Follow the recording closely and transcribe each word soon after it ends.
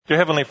Dear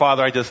Heavenly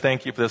Father, I just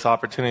thank you for this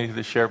opportunity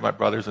to share with my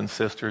brothers and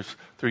sisters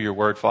through your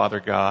word, Father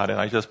God. And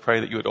I just pray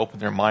that you would open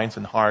their minds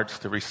and hearts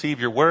to receive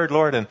your word,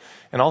 Lord, and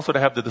also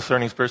to have the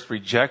discerning spirits to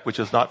reject, which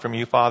is not from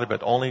you, Father,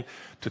 but only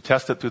to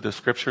test it through the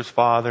scriptures,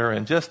 Father,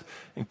 and just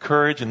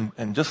encourage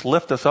and just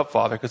lift us up,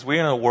 Father, because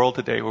we're in a world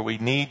today where we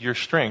need your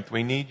strength.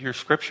 We need your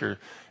scripture,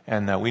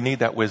 and we need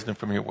that wisdom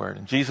from your word.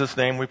 In Jesus'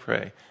 name we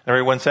pray. And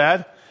everyone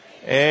said?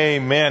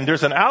 Amen.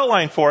 There's an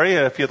outline for you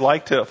if you'd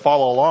like to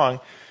follow along.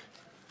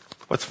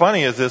 What's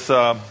funny is this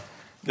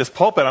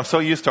pulpit, I'm so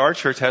used to our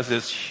church, has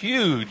this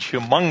huge,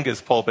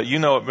 humongous pulpit. You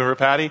know it, remember,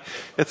 Patty?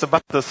 It's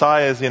about the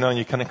size, and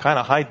you can kind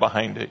of hide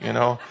behind it,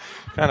 Kind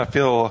of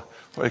feel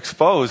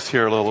exposed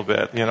here a little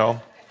bit,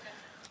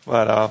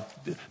 But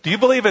do you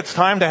believe it's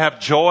time to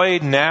have joy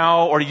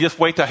now, or do you just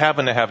wait to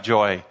heaven to have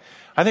joy?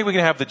 I think we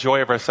can have the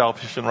joy of our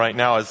salvation right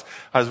now. As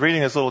I was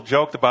reading this little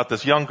joke about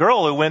this young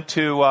girl who went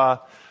to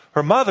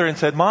her mother and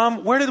said,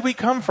 "Mom, where did we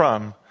come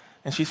from?"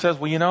 And she says,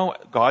 well,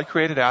 God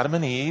created Adam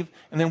and Eve,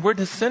 and then we're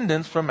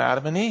descendants from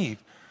Adam and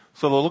Eve.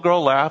 So the little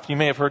girl laughed. You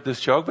may have heard this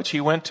joke, but she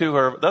went to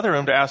the other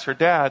room to ask her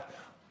dad,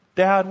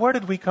 "Dad, where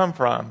did we come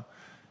from?"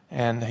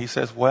 And he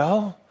says,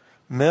 well,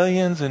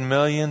 millions and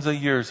millions of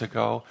years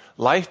ago,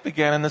 life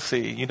began in the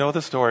sea. You know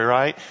the story,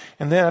 right?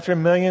 And then after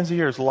millions of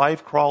years,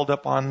 life crawled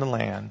up on the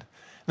land.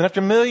 Then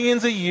after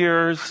millions of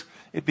years,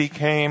 it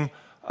became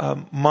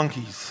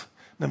monkeys,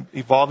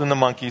 evolved into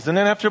monkeys. And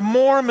then after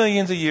more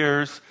millions of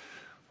years,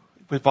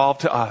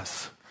 evolved to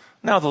us.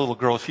 Now the little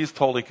girl, she's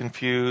totally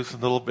confused, a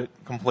little bit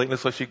completely,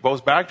 so she goes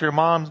back to her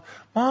mom.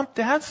 "Mom,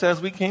 Dad says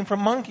we came from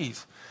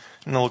monkeys."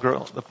 And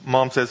the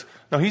mom says,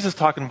 "No, he's just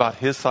talking about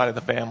his side of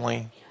the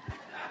family."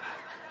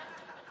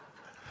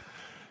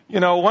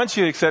 Once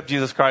you accept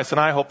Jesus Christ,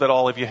 and I hope that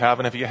all of you have,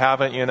 and if you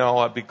haven't,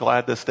 I'd be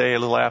glad to stay a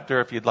little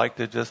after if you'd like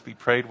to just be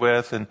prayed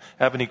with and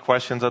have any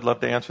questions, I'd love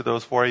to answer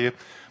those for you.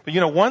 But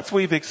once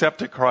we've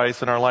accepted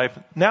Christ in our life,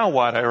 now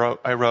what?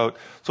 I wrote,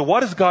 so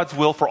what is God's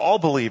will for all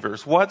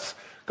believers? What's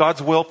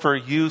God's will for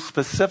you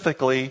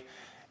specifically?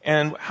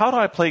 And how do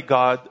I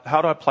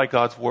apply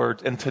God's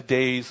word in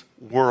today's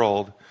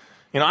world?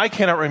 I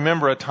cannot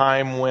remember a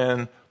time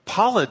when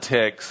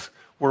politics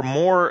were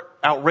more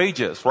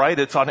outrageous, right?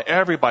 It's on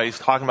everybody's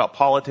talking about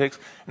politics,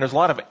 and there's a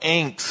lot of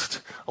angst,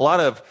 a lot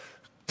of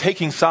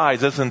taking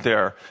sides, isn't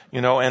there?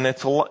 And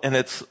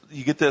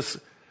you get this,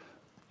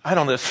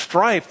 this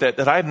strife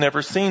that I've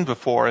never seen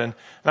before. And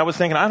I was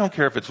thinking, I don't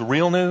care if it's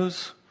real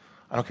news.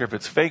 I don't care if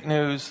it's fake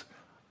news.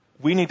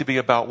 We need to be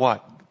about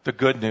what? The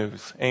good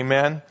news.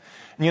 Amen?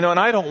 And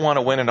I don't want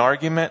to win an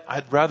argument.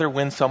 I'd rather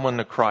win someone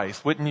to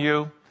Christ, wouldn't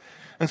you?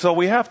 And so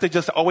we have to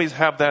just always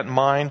have that in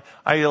mind.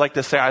 I like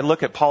to say I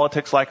look at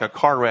politics like a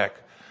car wreck.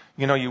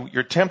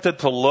 You're tempted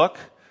to look,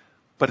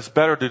 but it's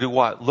better to do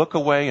what? Look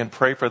away and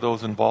pray for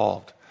those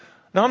involved.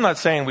 Now, I'm not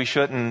saying we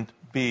shouldn't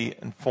be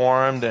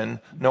informed and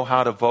know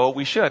how to vote.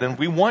 We should, and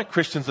we want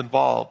Christians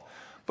involved.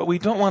 But we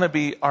don't want to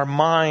be our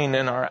mind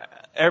and our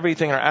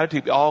everything, our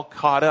attitude, all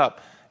caught up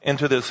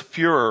into this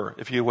furor,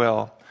 if you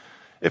will.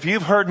 If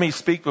you've heard me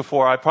speak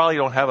before, I probably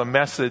don't have a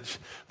message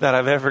that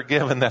I've ever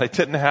given that I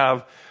didn't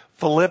have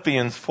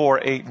Philippians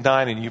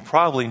 4:8-9, and you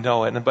probably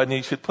know it, but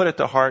you should put it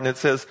to heart. And it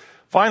says,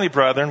 "Finally,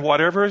 brethren,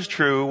 whatever is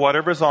true,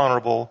 whatever is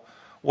honorable,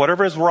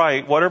 whatever is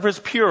right, whatever is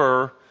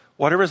pure,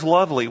 whatever is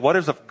lovely, what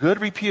is of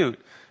good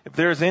repute, if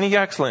there is any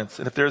excellence,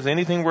 and if there is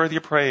anything worthy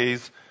of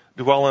praise,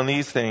 dwell on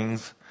these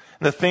things.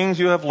 And the things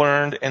you have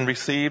learned and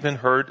received and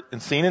heard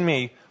and seen in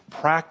me,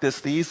 practice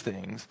these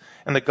things,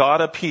 and the God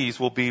of peace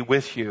will be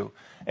with you."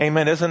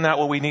 Amen. Isn't that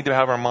what we need to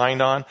have our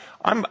mind on?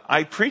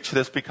 I preach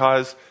this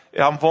because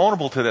I'm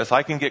vulnerable to this.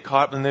 I can get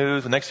caught in the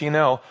news, and next thing you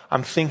know,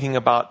 I'm thinking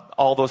about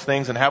all those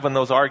things and having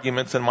those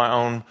arguments in my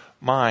own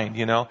mind,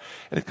 And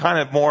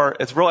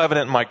it's real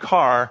evident in my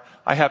car.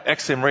 I have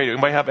XM radio.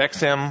 Anybody have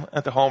XM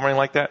at the home or anything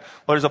like that?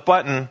 Well, there's a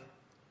button,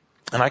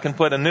 and I can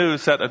put a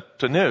news set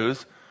to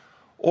news,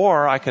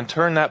 or I can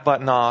turn that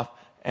button off,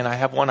 and I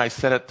have one I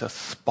set it to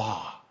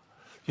spa.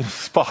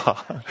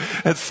 Spa.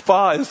 And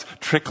spa is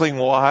trickling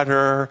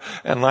water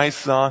and nice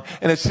song.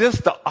 And it's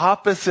just the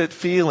opposite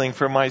feeling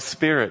for my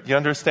spirit. You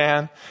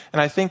understand?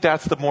 And I think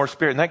that's the more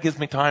spirit. And that gives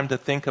me time to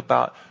think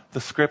about the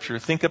scripture,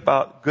 think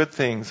about good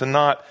things and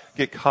not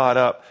get caught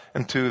up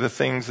into the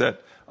things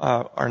that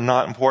are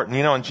not important.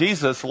 And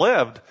Jesus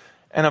lived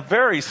in a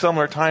very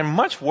similar time,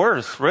 much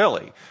worse,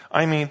 really.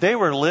 I mean, they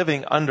were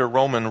living under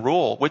Roman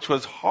rule, which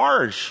was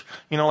harsh.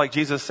 Like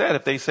Jesus said,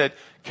 if they said,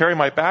 "Carry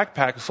my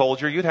backpack,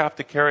 soldier," you'd have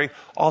to carry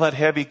all that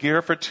heavy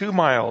gear for 2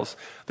 miles.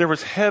 There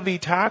was heavy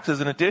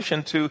taxes in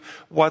addition to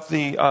what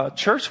the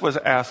church was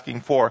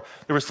asking for.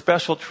 There was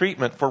special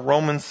treatment for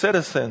Roman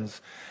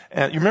citizens.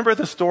 And you remember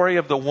the story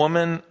of the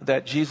woman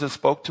that Jesus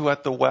spoke to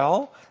at the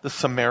well, the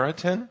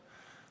Samaritan?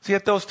 See,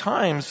 at those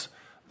times,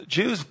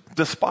 Jews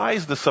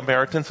despised the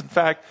Samaritans. In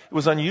fact, it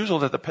was unusual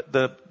that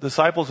the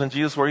disciples and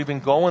Jesus were even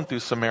going through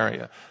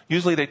Samaria.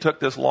 Usually they took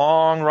this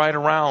long ride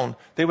around.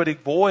 They would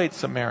avoid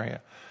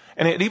Samaria.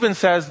 And it even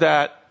says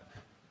that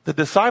the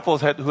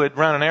disciples who had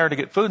run an errand to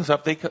get food and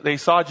stuff, they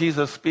saw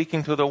Jesus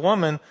speaking to the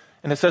woman,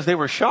 and it says they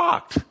were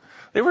shocked.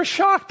 They were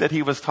shocked that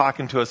he was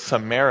talking to a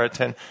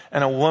Samaritan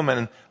and a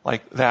woman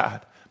like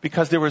that,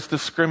 because there was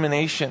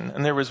discrimination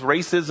and there was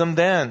racism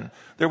then.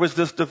 There was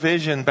this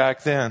division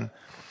back then.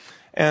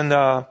 And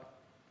there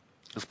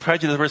was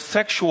prejudice. There was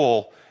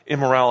sexual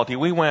immorality.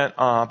 We went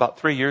about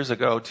 3 years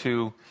ago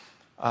to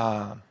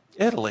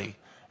Italy,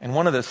 and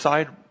one of the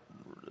side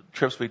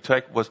trips we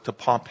took was to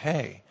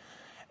Pompeii.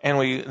 And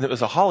it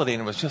was a holiday,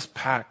 and it was just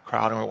packed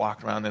crowd, and we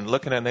walked around and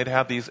looking at it, and they'd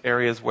have these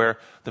areas where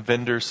the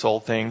vendors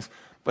sold things.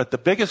 But the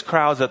biggest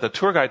crowds that the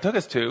tour guide took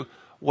us to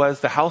was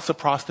the house of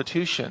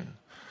prostitution.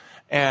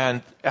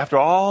 And after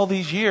all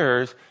these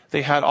years,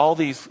 they had all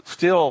these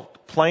still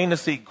plain to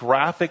see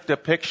graphic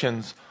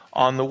depictions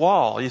on the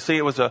wall. You see,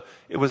 it was a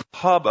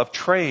hub of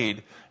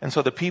trade. And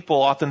so the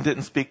people often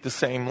didn't speak the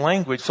same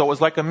language. So it was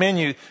like a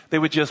menu. They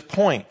would just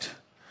point.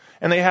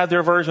 And they had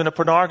their version of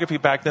pornography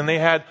back then. They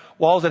had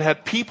walls that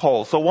had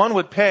peepholes. So one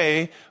would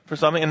pay for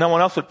something and no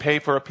one else would pay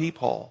for a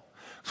peephole.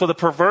 So the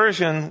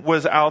perversion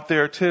was out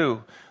there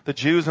too. The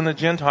Jews and the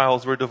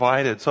Gentiles were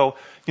divided. So,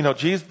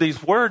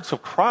 these words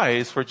of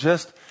Christ were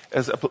just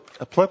as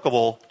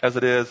applicable as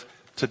it is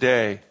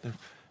today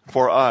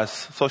for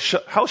us. So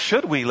how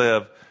should we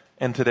live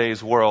in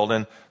today's world?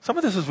 And some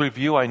of this is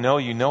review. I know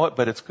you know it,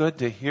 but it's good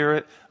to hear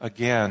it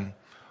again.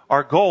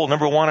 Our goal,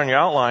 number one on your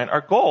outline,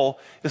 our goal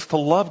is to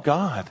love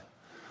God.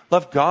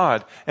 Love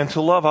God and to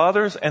love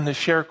others and to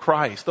share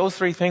Christ. Those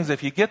three things,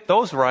 if you get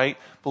those right,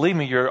 believe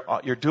me,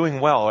 you're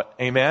doing well.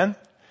 Amen?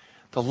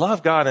 To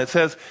love God. And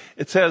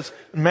it says,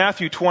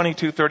 Matthew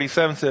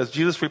 22:37 says,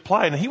 Jesus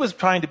replied, and he was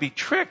trying to be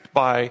tricked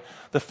by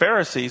the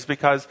Pharisees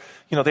because,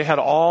 they had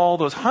all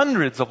those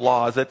hundreds of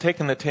laws that had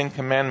taken the 10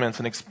 Commandments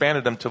and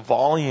expanded them to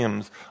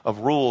volumes of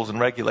rules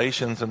and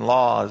regulations and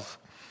laws.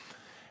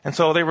 And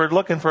so they were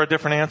looking for a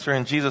different answer,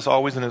 and Jesus,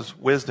 always in his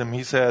wisdom,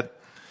 he said,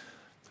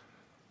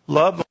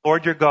 love the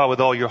Lord your God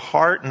with all your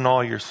heart and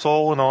all your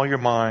soul and all your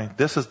mind.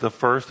 This is the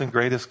first and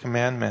greatest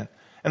commandment.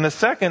 And the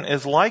second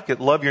is like it,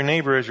 love your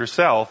neighbor as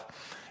yourself.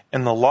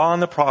 And the law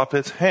and the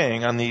prophets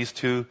hang on these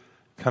 2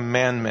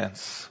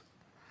 commandments.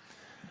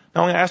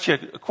 Now I'm going to ask you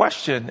a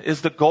question.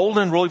 Is the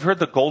golden rule, you've heard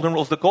the golden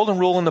rule, is the golden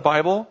rule in the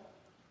Bible?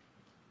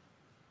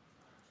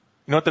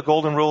 You know what the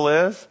golden rule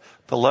is?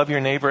 To love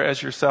your neighbor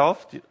as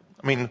yourself.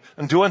 And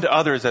do unto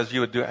others as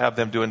you would have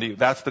them do unto you.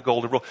 That's the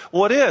golden rule.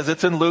 Well, it is.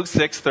 It's in Luke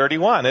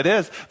 6:31. It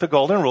is. The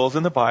golden rule is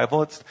in the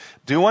Bible. It's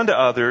do unto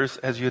others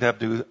as you'd have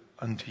do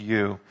unto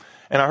you.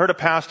 And I heard a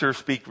pastor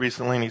speak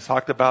recently, and he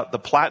talked about the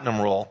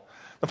platinum rule.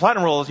 The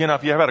platinum rule is,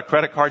 if you have a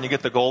credit card and you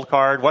get the gold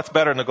card, what's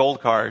better than the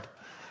gold card?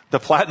 The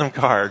platinum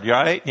card,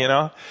 right?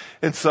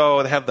 And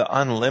so they have the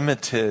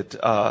unlimited,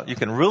 you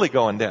can really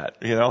go in debt,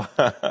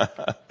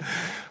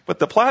 But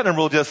the platinum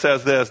rule just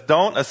says this: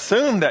 don't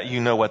assume that you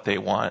know what they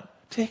want.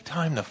 Take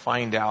time to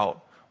find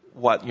out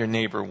what your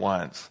neighbor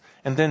wants,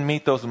 and then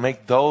meet those and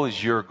make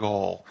those your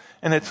goal.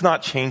 And it's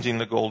not changing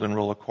the golden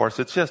rule, of course.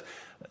 It's just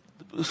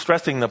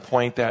stressing the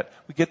point that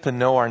we get to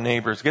know our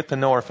neighbors, get to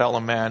know our fellow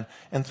man,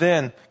 and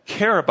then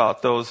care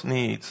about those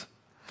needs.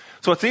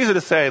 So it's easy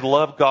to say,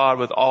 love God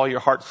with all your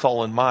heart,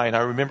 soul, and mind.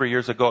 I remember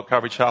years ago at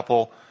Calvary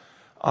Chapel,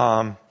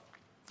 Mike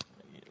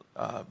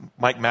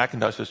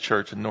McIntosh's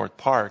church in North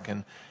Park,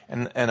 and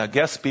a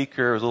guest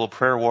speaker was a little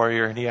prayer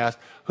warrior, and he asked,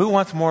 who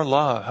wants more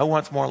love? Who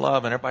wants more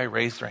love? And everybody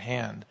raised their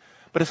hand.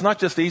 But it's not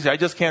just easy. I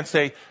just can't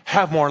say,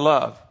 have more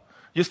love.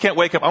 You just can't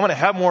wake up, I'm going to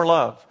have more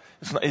love.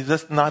 It's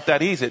just not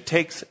that easy. It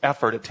takes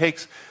effort. It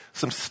takes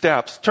some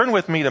steps. Turn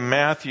with me to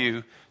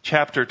Matthew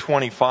chapter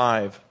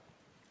 25.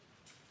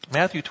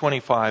 Matthew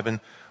 25, and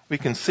we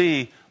can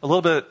see a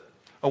little bit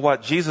of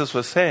what Jesus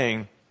was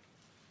saying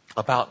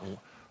about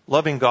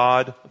loving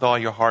God with all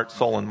your heart,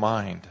 soul, and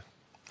mind.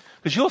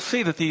 Because you'll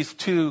see that these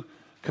 2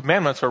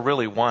 commandments are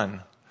really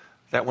one.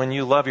 That when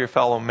you love your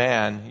fellow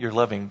man, you're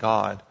loving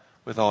God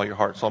with all your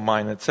heart, soul, and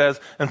mind. It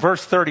says in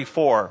verse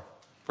 34,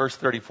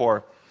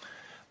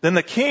 then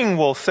the king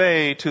will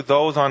say to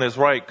those on his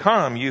right,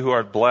 come, you who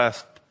are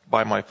blessed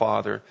by my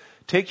Father.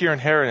 Take your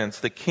inheritance,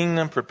 the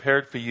kingdom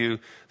prepared for you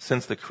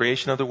since the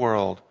creation of the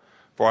world.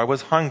 For I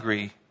was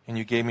hungry, and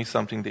you gave me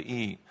something to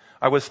eat.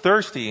 I was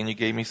thirsty, and you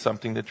gave me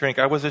something to drink.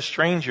 I was a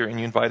stranger, and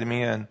you invited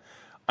me in.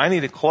 I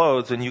needed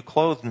clothes, and you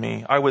clothed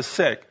me. I was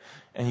sick,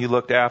 and you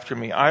looked after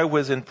me. I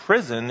was in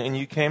prison, and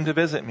you came to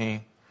visit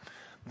me.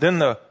 Then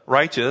the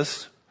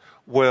righteous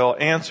will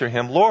answer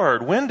him,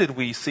 Lord, when did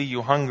we see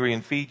you hungry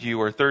and feed you,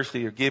 or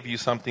thirsty or give you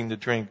something to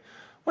drink?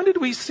 When did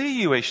we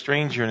see you a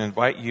stranger and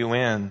invite you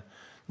in,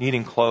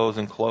 needing clothes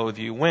and clothe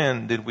you?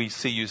 When did we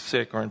see you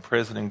sick or in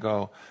prison and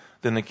go?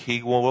 Then the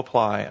king will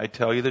reply, I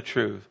tell you the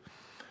truth.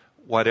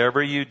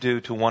 Whatever you do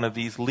to one of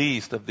these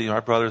least of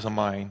our brothers of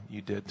mine,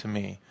 you did to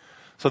me.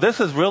 So this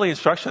is really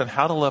instruction on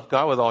how to love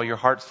God with all your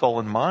heart, soul,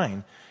 and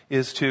mind,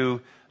 is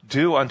to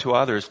do unto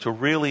others, to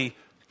really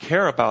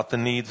care about the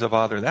needs of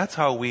others. That's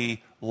how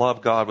we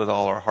love God with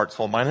all our heart,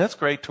 soul, mind. And it's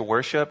great to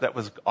worship. That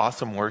was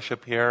awesome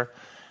worship here.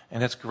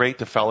 And it's great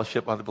to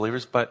fellowship with other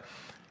believers. But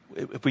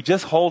if we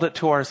just hold it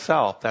to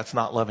ourselves, that's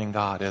not loving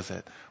God, is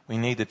it? We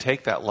need to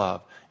take that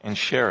love and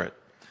share it.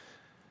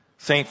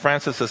 St.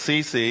 Francis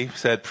Assisi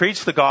said,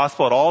 preach the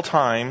gospel at all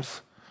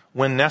times.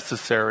 When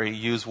necessary,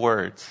 use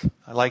words.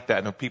 I like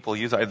that. And people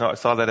use it. I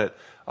saw that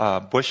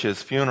at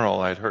Bush's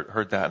funeral. I'd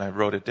heard that and I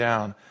wrote it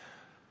down.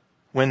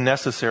 When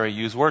necessary,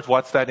 use words.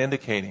 What's that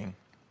indicating?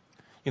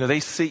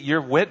 They see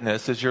your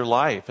witness is your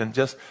life, and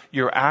just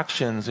your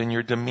actions and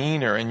your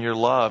demeanor and your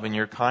love and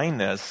your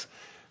kindness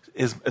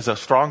is a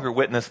stronger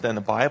witness than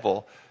the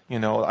Bible.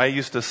 I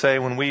used to say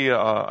when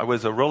I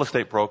was a real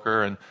estate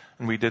broker and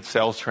we did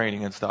sales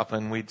training and stuff,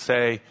 and we'd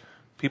say,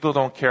 people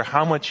don't care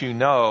how much you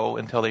know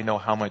until they know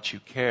how much you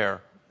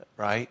care,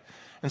 right?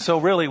 And so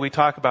really we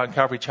talk about in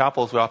Calvary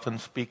Chapels, we often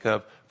speak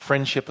of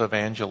friendship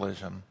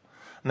evangelism.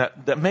 And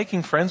that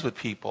making friends with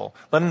people,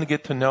 let them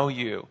get to know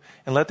you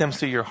and let them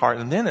see your heart.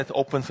 And then it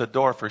opens the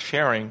door for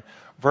sharing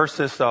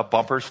versus a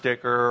bumper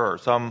sticker or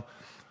some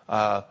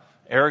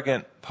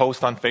arrogant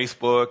post on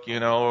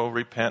Facebook,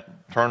 repent,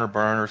 turn or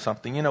burn or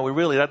something.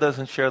 That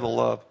doesn't share the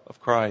love of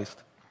Christ.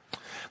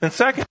 Then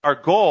second, our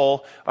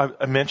goal,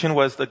 I mentioned,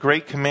 was the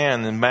great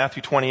command in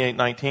Matthew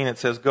 28:19. It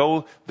says,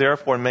 go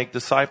therefore and make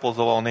disciples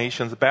of all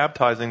nations,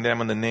 baptizing them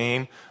in the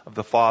name of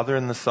the Father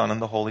and the Son and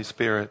the Holy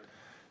Spirit,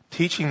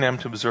 teaching them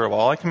to observe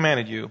all I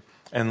commanded you.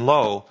 And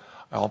lo,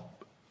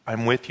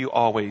 I'm with you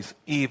always,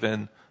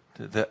 even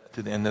to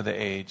the end of the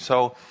age.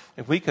 So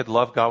if we could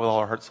love God with all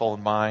our heart, soul,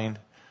 and mind,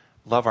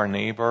 love our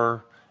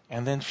neighbor,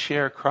 and then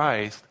share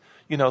Christ,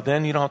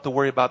 then you don't have to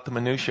worry about the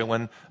minutia.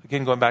 When,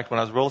 again, going back to when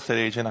I was a real estate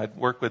agent, I'd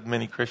work with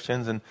many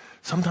Christians, and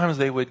sometimes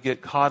they would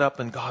get caught up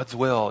in God's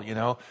will,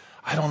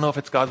 I don't know if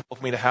it's God's will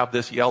for me to have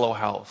this yellow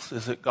house.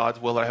 Is it God's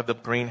will that I have the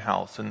green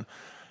house? And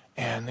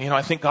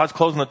I think God's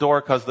closing the door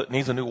because it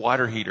needs a new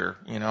water heater,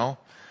 And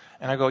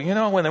I go,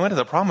 when they went to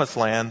the promised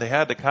land, they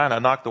had to kind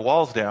of knock the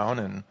walls down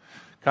and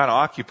kind of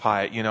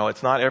occupy it.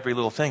 It's not every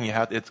little thing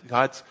it's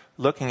God's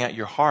looking at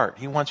your heart.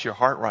 He wants your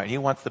heart right. He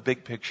wants the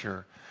big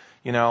picture.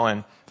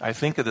 And I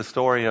think of the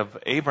story of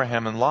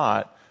Abraham and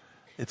Lot.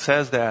 It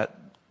says that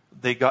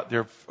they got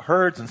their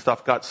herds and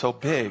stuff got so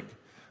big.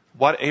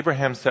 What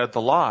Abraham said to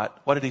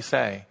Lot, what did he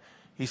say?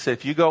 He said,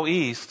 if you go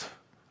east,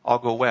 I'll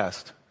go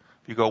west.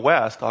 If you go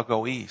west, I'll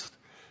go east.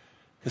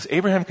 Because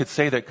Abraham could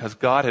say that because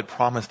God had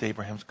promised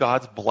Abraham,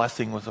 God's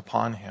blessing was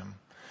upon him.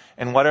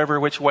 And whatever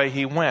which way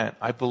he went,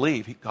 I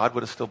believe God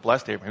would have still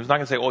blessed Abraham. He was not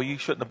going to say, oh, you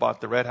shouldn't have bought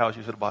the red house,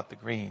 you should have bought the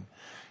green.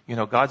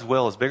 God's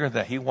will is bigger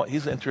than that.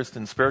 He's interested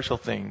in spiritual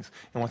things.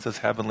 He wants us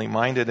heavenly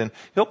minded, and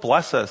He'll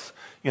bless us,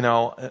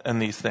 in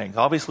these things.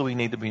 Obviously, we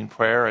need to be in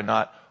prayer and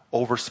not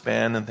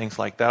overspend and things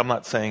like that. I'm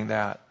not saying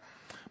that.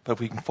 But if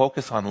we can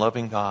focus on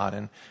loving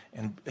God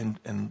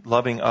and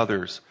loving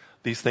others,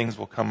 these things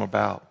will come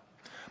about.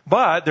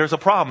 But there's a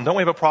problem. Don't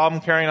we have a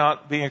problem carrying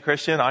out being a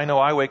Christian? I know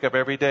I wake up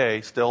every day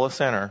still a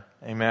sinner.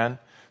 Amen.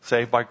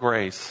 Saved by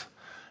grace.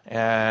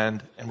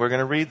 And we're going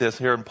to read this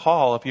here in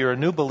Paul. If you're a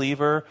new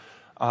believer,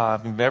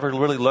 if you've never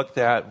really looked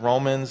at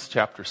Romans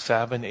chapter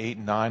 7, 8,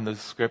 and 9, those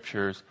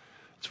scriptures,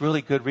 it's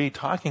really good read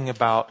talking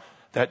about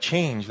that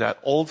change, that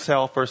old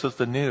self versus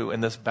the new,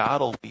 and this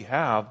battle we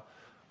have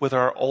with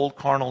our old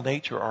carnal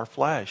nature, our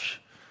flesh.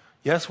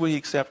 Yes, we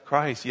accept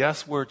Christ.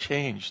 Yes, we're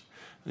changed.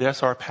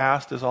 Yes, our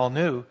past is all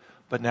new,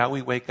 but now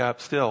we wake up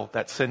still.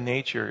 That sin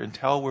nature,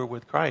 until we're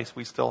with Christ,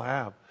 we still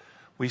have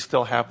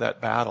that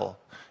battle.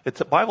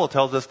 The Bible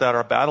tells us that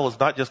our battle is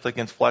not just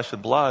against flesh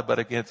and blood, but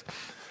against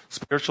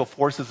spiritual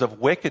forces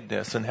of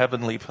wickedness in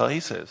heavenly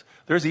places.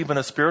 There's even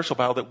a spiritual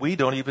battle that we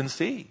don't even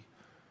see.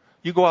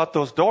 You go out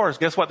those doors,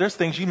 guess what? There's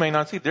things you may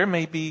not see. There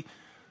may be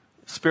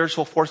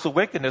spiritual force of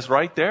wickedness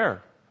right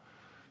there,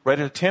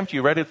 ready to tempt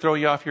you, ready to throw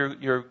you off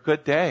your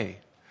good day,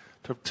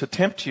 to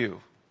tempt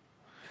you.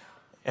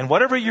 And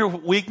whatever your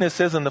weakness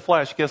is in the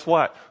flesh, guess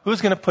what?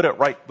 Who's going to put it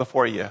right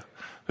before you?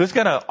 Who's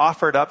going to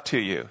offer it up to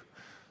you?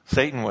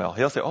 Satan will.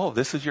 He'll say, oh,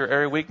 this is your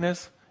area of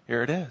weakness?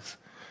 Here it is.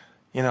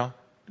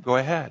 Go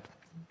ahead.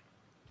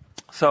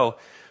 So,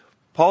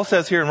 Paul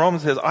says here in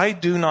Romans, I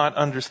do not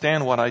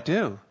understand what I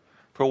do.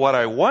 For what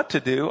I want to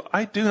do,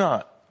 I do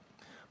not.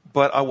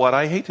 But what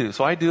I hate to do.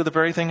 So I do the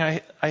very thing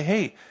I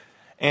hate.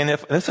 And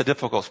this is a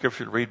difficult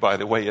scripture to read, by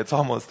the way. It's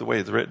almost the way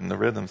it's written, the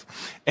rhythms.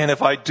 And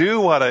if I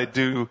do what I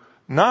do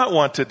not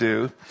want to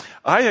do,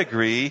 I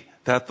agree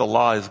that the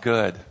law is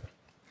good.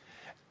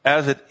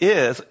 As it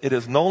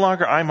is no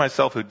longer I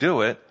myself who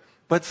do it,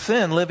 but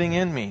sin living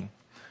in me.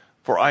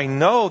 For I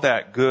know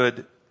that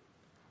good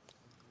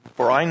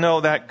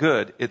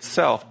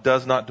itself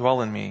does not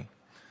dwell in me.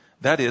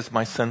 That is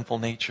my sinful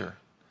nature.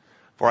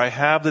 For I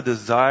have the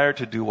desire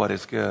to do what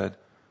is good,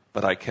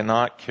 but I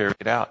cannot carry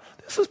it out.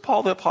 This is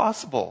Paul the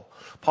Apostle.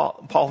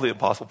 Paul the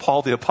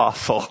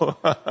Apostle.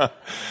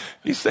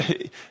 You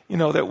say,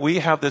 that we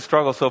have this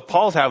struggle. So if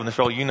Paul's having the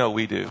struggle,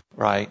 we do,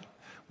 right?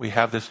 We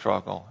have this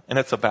struggle. And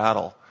it's a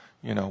battle.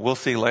 We'll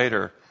see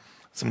later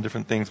some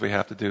different things we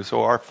have to do.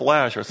 So our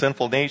flesh, our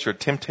sinful nature,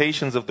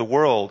 temptations of the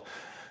world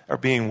are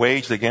being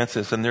waged against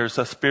us. And there's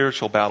a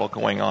spiritual battle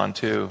going on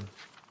too.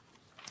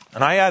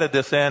 And I added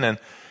this in, and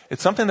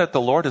it's something that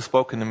the Lord has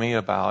spoken to me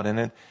about.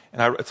 And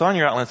it's on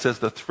your outline. It says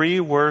the 3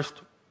 worst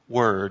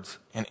words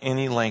in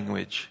any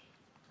language.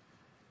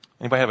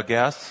 Anybody have a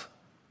guess?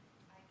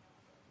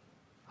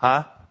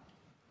 Huh?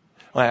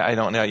 I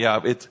don't know. Yeah,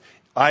 it's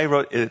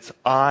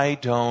I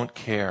don't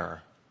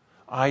care.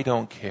 I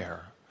don't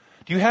care.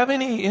 Do you have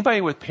anybody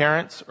with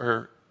parents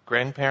or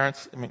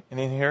grandparents in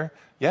here?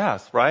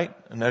 Yes, right?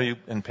 I know you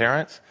and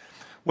parents.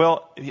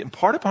 Well,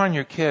 impart upon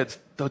your kids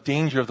the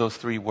danger of those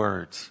three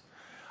words.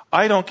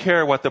 I don't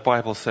care what the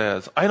Bible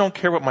says. I don't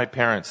care what my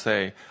parents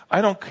say.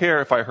 I don't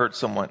care if I hurt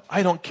someone.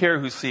 I don't care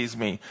who sees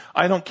me.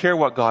 I don't care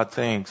what God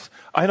thinks.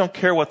 I don't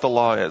care what the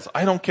law is.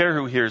 I don't care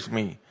who hears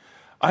me.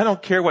 I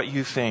don't care what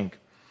you think.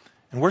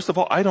 And worst of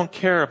all, I don't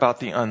care about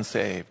the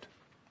unsaved.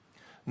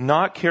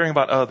 Not caring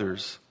about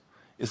others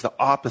is the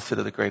opposite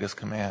of the greatest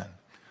command.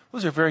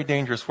 Those are very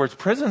dangerous words.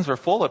 Prisons are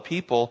full of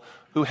people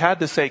who had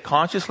to say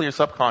consciously or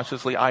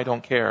subconsciously, I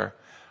don't care.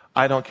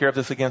 I don't care if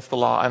this is against the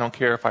law. I don't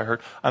care if I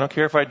hurt. I don't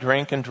care if I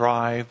drink and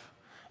drive.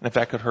 And if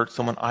that could hurt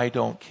someone, I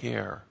don't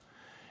care.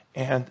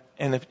 And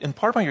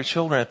part of your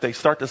children, if they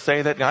start to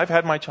say that, and I've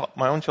had my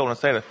own children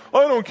say that,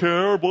 I don't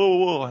care, blah, blah,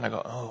 blah. And I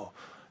go, oh,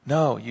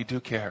 no, you do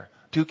care.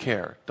 Do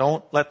care.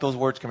 Don't let those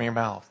words come in your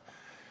mouth.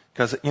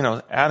 Because,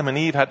 Adam and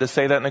Eve had to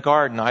say that in the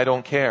garden, I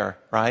don't care,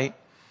 right?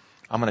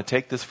 I'm going to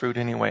take this fruit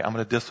anyway. I'm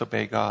going to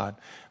disobey God.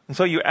 And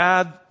so you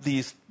add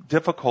these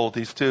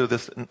difficulties to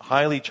this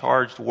highly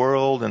charged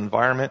world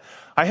environment.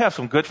 I have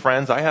some good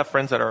friends. I have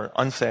friends that are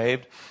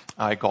unsaved.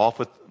 I golf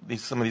with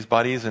some of these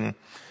buddies. And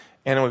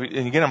when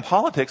you get in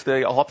politics,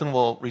 they often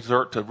will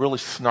resort to really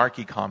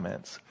snarky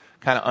comments,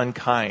 kind of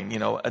unkind,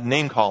 a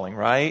name calling,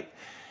 right?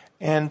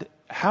 And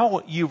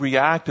how you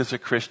react as a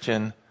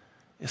Christian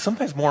is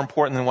sometimes more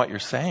important than what you're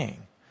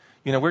saying.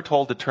 We're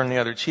told to turn the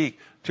other cheek,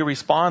 to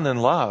respond in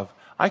love.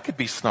 I could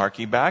be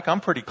snarky back. I'm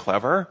pretty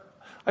clever.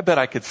 I bet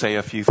I could say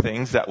a few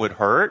things that would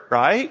hurt,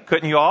 right?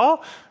 Couldn't you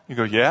all? You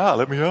go, yeah,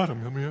 let me at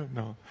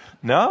him.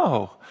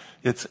 No.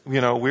 It's,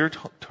 we're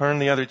turn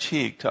the other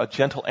cheek. A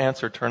gentle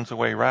answer turns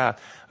away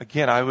wrath.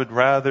 Again, I would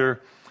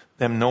rather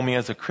them know me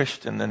as a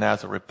Christian than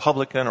as a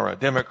Republican or a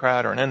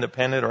Democrat or an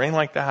independent or anything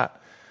like that.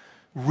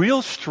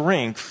 Real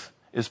strength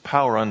is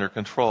power under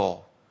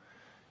control.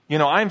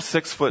 I'm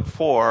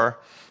 6'4",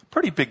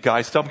 pretty big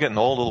guy, still getting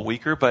old, a little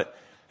weaker, but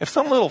if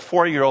some little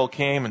 4-year-old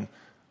came and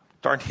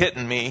started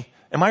hitting me,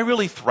 am I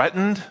really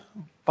threatened?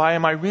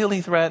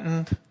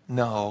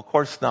 No, of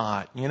course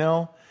not,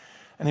 And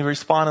he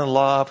responded in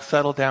love,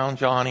 settle down,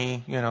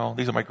 Johnny,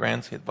 these are my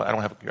grandkids, but I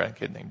don't have a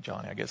grandkid named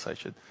Johnny. I guess I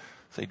should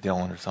say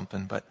Dylan or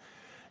something, but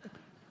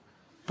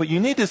you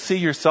need to see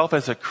yourself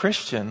as a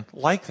Christian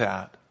like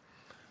that,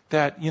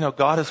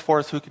 God is for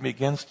us, who can be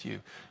against you?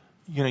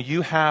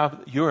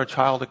 You're a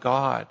child of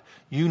God.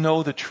 You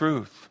know the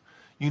truth.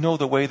 You know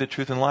the way, the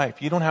truth, and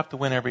life. You don't have to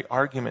win every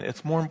argument.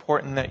 It's more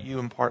important that you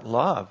impart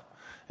love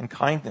and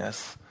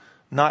kindness.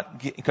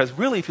 Because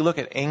really, if you look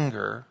at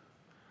anger,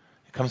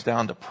 it comes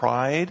down to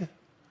pride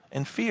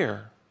and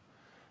fear.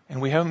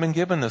 And we haven't been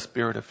given the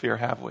spirit of fear,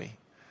 have we?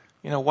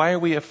 Why are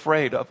we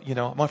afraid of,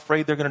 I'm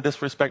afraid they're going to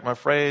disrespect. I'm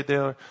afraid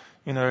they're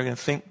going to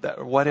think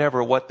that,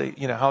 whatever,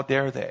 how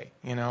dare they,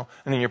 And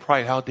then your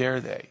pride, how dare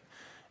they?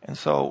 And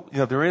so,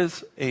 there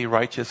is a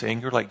righteous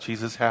anger like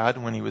Jesus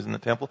had when he was in the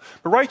temple.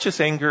 But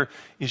righteous anger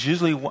is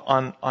usually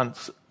on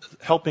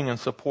helping and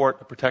support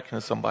the protection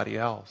of somebody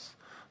else.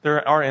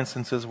 There are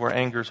instances where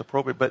anger is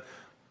appropriate, but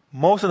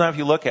most of the time if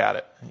you look at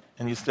it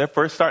and you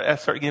first start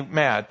getting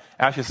mad,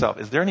 ask yourself,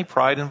 is there any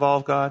pride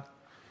involved, God?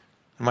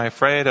 Am I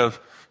afraid of,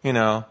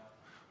 am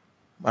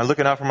I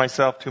looking out for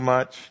myself too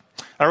much?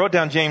 I wrote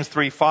down James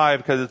 3:5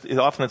 because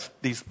often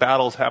these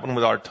battles happen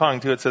with our tongue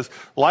too. It says,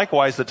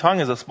 likewise, the tongue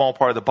is a small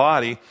part of the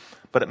body,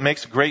 but it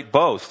makes great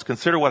boasts.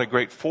 Consider what a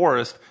great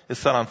forest is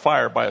set on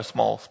fire by a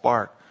small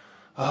spark.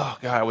 Oh,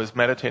 God, I was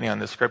meditating on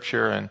this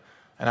scripture, and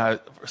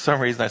for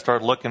some reason I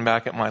started looking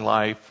back at my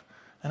life,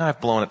 and I've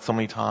blown it so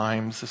many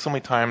times. So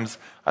many times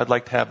I'd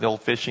like to have the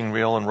old fishing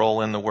reel and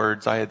roll in the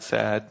words I had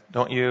said.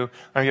 Don't you?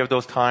 You have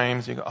those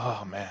times, you go,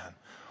 oh, man.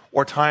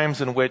 Or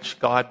times in which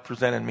God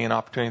presented me an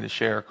opportunity to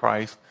share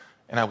Christ,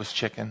 and I was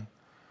chicken.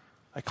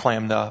 I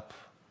clammed up.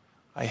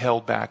 I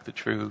held back the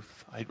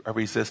truth. I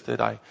resisted.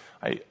 I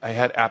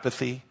had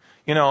apathy.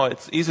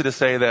 It's easy to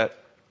say that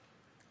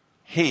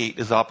hate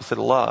is the opposite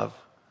of love.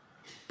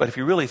 But if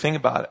you really think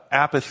about it,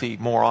 apathy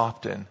more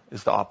often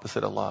is the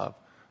opposite of love.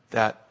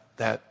 That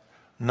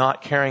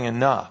not caring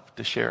enough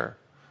to share.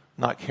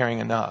 Not caring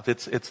enough.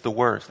 It's the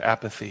worst,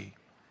 apathy.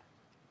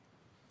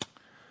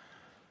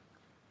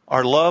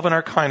 Our love and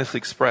our kindness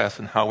expressed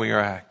in how we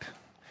act.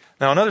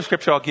 Now, another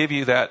scripture I'll give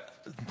you that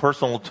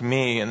personal to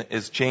me and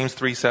is James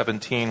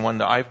 3:17, one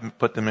that I've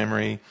put to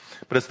memory.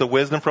 But it's the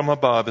wisdom from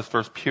above. It's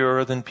first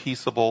pure, then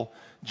peaceable,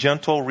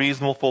 gentle,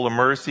 reasonable, full of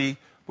mercy,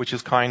 which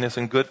is kindness,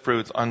 and good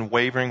fruits,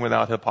 unwavering,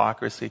 without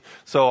hypocrisy.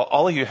 So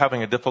all of you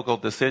having a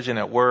difficult decision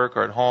at work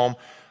or at home,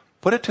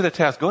 put it to the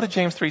test. Go to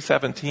James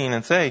 3:17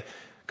 and say,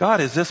 God,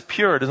 is this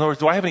pure? In other words,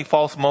 do I have any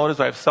false motives?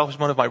 Do I have selfish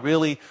motives? Am I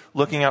really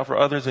looking out for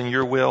others in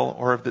your will?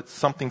 Or if it's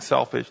something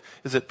selfish?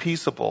 Is it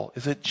peaceable?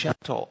 Is it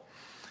gentle?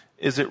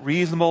 Is it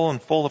reasonable and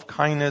full of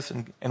kindness?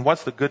 And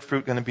what's the good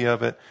fruit going to be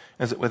of it?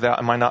 Is it without,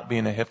 am I not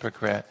being a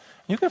hypocrite?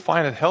 You can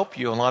find it help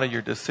you in a lot of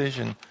your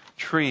decision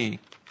tree.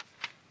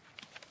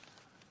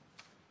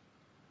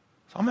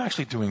 So I'm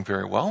actually doing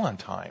very well on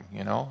time,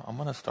 I'm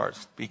going to start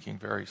speaking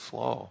very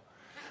slow.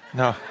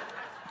 No.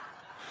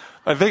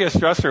 My biggest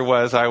stressor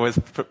was I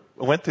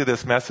went through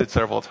this message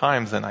several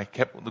times, and I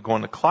kept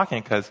going to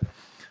clocking because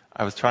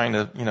I was trying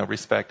to,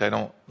 respect. I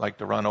don't like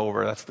to run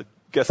over. That's the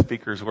guest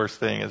speaker's worst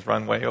thing, is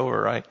run way over,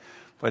 right?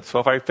 But so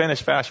if I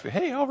finish fast,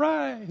 hey, all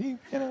right,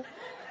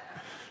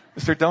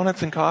 Mr.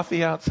 Donuts and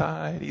coffee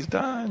outside, he's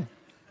done.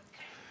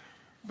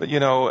 But,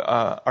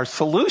 our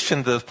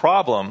solution to this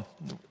problem,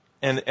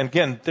 and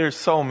again, there's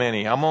so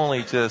many. I'm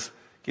only just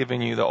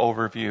giving you the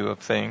overview of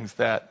things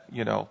that,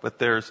 but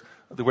there's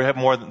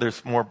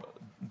more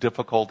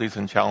difficulties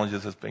and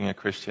challenges as being a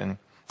Christian,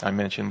 I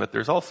mentioned, but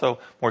there's also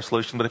more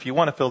solutions. But if you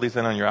want to fill these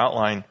in on your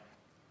outline,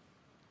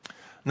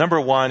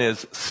 number one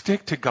is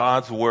stick to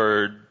God's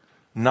word,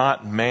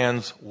 not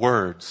man's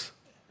words.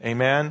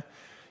 Amen?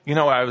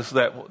 I was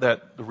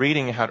that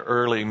reading I had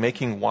early,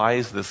 Making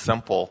Wise the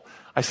Simple.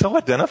 I so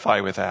identify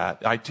with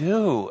that. I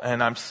do.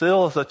 And I'm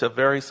still such a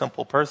very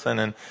simple person,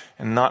 and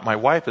not, my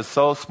wife is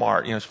so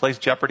smart. She plays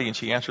Jeopardy and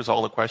she answers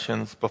all the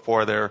questions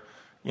before they're,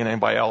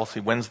 anybody else. He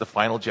wins the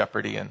final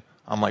Jeopardy, and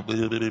I'm like, blah,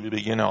 blah, blah,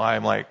 blah,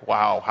 I'm like,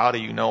 wow, how do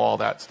you know all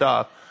that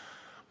stuff?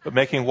 But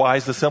Making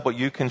Wise the Simple,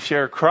 you can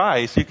share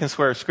Christ, you can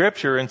swear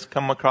Scripture and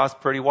come across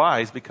pretty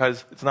wise,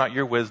 because it's not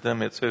your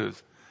wisdom, it's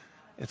whose?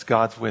 It's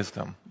God's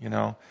wisdom,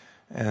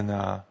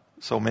 And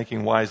so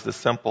Making Wise the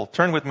Simple.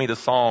 Turn with me to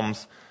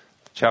Psalms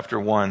chapter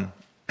 1.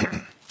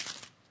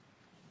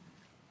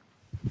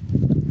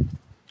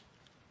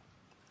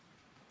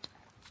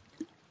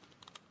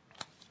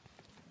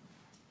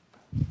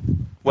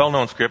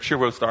 Well-known scripture,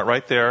 we'll start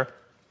right there.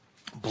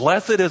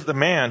 Blessed is the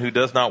man who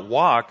does not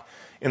walk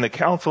in the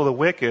counsel of the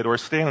wicked, or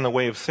stand in the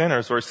way of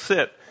sinners, or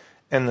sit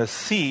in the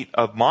seat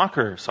of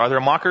mockers. Are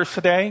there mockers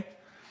today?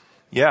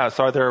 Yes.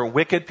 Are there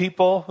wicked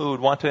people who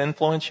would want to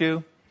influence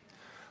you?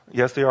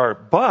 Yes, there are.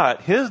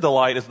 But his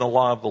delight is in the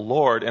law of the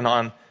Lord, and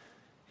on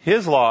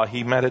his law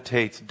he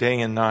meditates day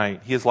and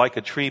night. He is like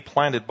a tree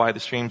planted by the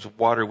streams of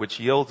water, which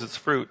yields its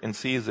fruit in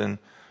season,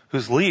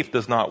 whose leaf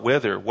does not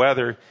wither.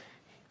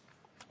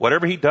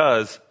 Whatever he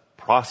does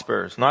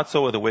prospers. Not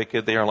so with the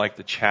wicked. They are like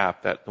the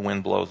chaff that the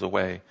wind blows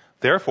away.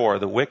 Therefore,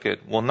 the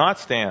wicked will not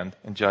stand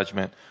in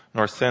judgment,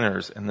 nor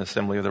sinners in the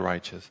assembly of the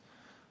righteous.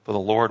 For the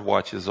Lord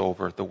watches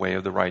over the way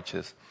of the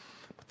righteous,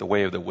 but the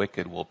way of the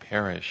wicked will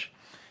perish.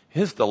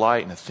 His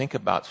delight, and to think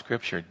about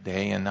Scripture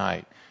day and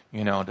night,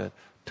 to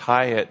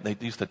tie it. They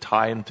used to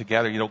tie them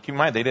together. Keep in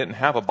mind, they didn't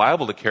have a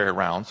Bible to carry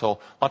around, so a lot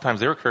of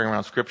times they were carrying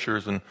around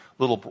Scriptures in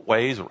little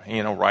ways,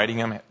 writing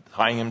them,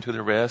 tying them to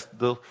their wrist,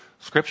 the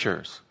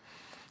Scriptures.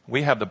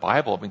 We have the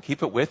Bible, and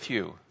keep it with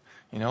you.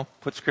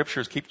 Keep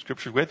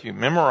Scriptures with you.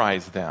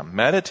 Memorize them.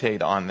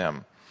 Meditate on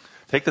them.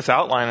 Take this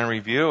outline and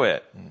review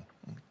it. And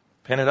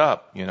pin it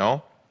up,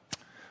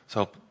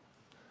 So,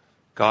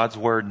 God's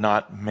Word,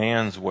 not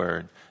man's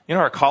Word.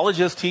 Are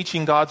colleges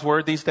teaching God's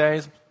Word these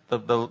days?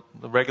 The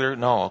regular?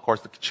 No, of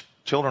course, the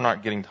children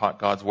aren't getting taught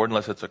God's Word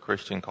unless it's a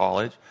Christian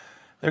college.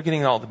 They're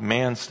getting all the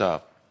man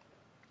stuff.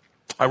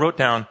 I wrote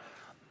down,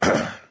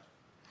 because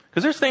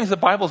there's things, the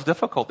Bible's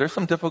difficult. There's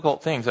some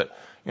difficult things that,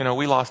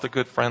 we lost a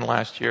good friend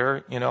last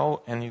year,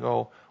 and you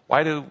go,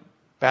 why do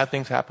bad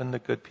things happen to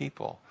good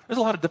people? There's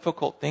a lot of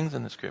difficult things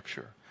in the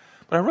Scripture.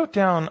 But I wrote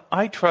down,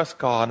 I trust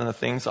God in the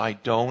things I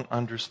don't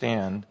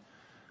understand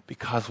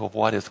because of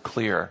what is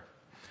clear.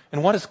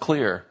 And what is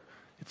clear?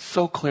 It's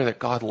so clear that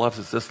God loves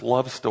us. This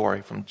love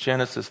story from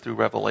Genesis through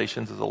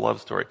Revelations is a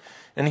love story.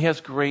 And he has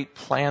great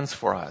plans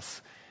for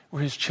us.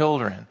 We're his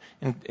children.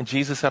 And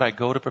Jesus said, I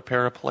go to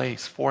prepare a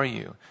place for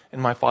you. In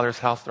my Father's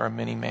house there are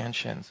many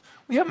mansions.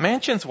 We have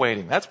mansions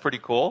waiting. That's pretty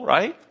cool,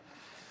 right?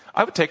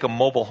 I would take a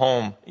mobile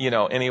home,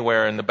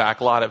 anywhere in the back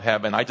lot of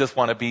heaven. I just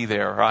want to be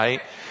there,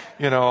 right?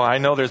 I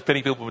know there's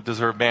many people who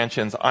deserve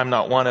mansions. I'm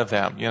not one of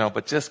them,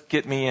 but just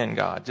get me in,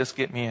 God. Just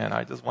get me in.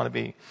 I just want to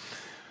be.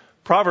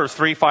 Proverbs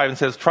 3:5 and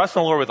says, trust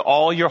in the Lord with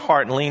all your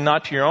heart and lean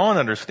not to your own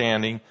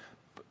understanding,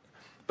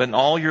 but in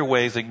all your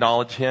ways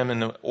acknowledge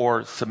him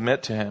or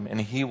submit to him, and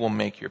he will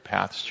make your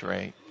path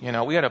straight. We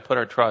got to put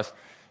our trust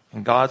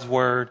in God's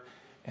word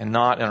and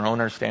not in our own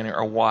understanding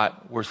or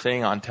what we're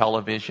seeing on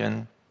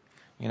television.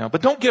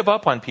 But don't give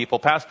up on people.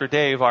 Pastor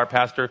Dave, our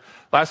pastor,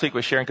 last week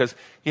was sharing, because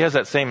he has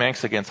that same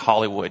angst against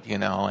Hollywood,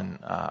 and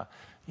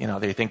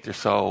they think they're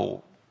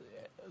so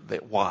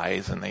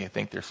wise and they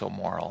think they're so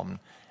moral.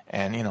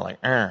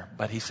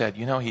 But he said,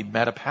 he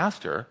met a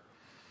pastor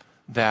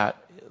that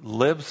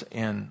lives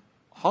in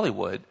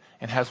Hollywood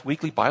and has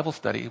weekly Bible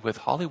study with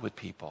Hollywood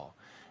people.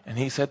 And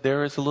he said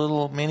there is a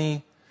little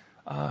mini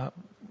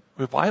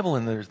revival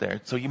in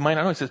there. So you might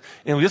not know. He says,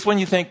 just when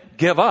you think,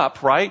 give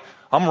up, right?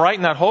 I'm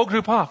writing that whole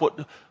group off.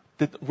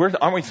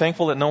 Aren't we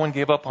thankful that no one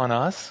gave up on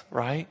us,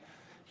 right?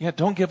 Yeah,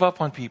 don't give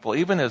up on people.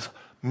 Even as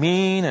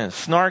mean and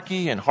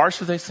snarky and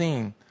harsh as they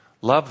seem,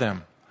 love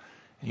them.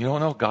 You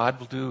don't know, God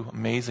will do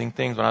amazing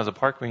things. When I was a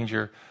park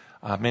ranger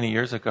many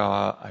years ago,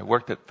 I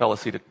worked at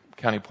Felicita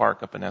County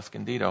Park up in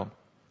Escondido.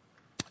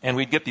 And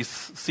we'd get these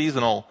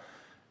seasonal,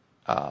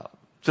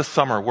 just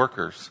summer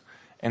workers.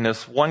 And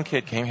this one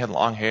kid came, he had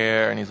long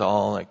hair, and he's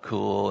all like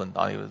cool, and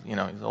thought he was, he's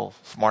a little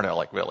smart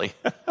aleck, really.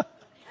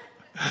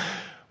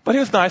 But he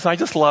was nice, and I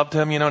just loved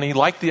him, and he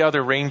liked the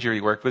other ranger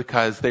he worked with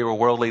because they were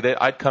worldly.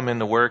 I'd come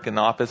into work in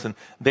the office, and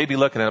they'd be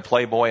looking at a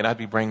Playboy, and I'd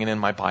be bringing in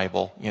my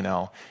Bible,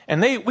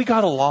 And we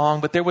got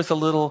along, but there was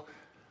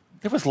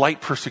light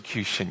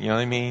persecution, you know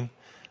what I mean?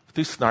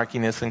 Through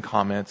snarkiness and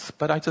comments.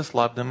 But I just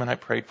loved him, and I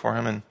prayed for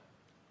him, and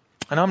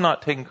I'm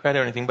not taking credit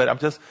or anything, but I'm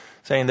just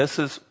saying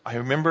I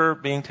remember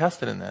being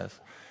tested in this.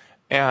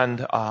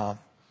 And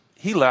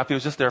he left. He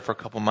was just there for a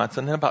couple months,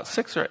 and then about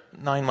 6 or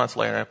 9 months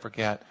later, I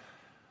forget,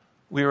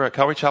 we were at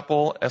Calvary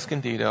Chapel,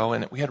 Escondido,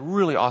 and we had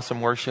really awesome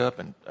worship,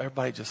 and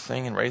everybody just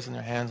singing and raising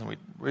their hands, and we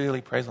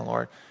really praising the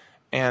Lord.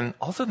 And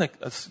all of a sudden,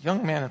 this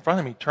young man in front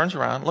of me turns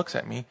around, looks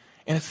at me,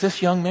 and it's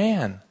this young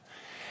man.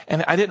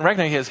 And I didn't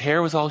recognize his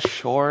hair was all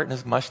short and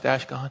his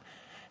mustache gone.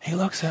 He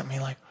looks at me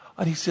like,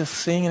 and he's just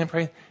singing and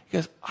praying. He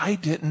goes, I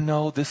didn't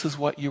know this is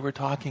what you were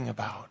talking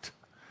about.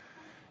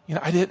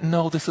 I didn't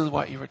know this is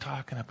what you were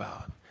talking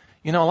about.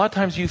 A lot of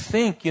times you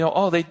think,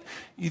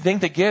 you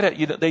think they get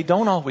it. They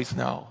don't always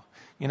know.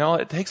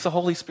 It takes the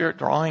Holy Spirit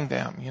drawing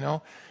them,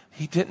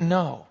 He didn't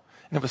know.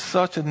 And it was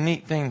such a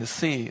neat thing to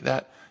see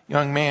that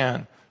young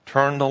man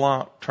turned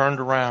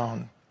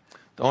around.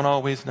 Don't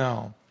always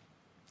know.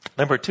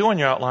 Number 2 on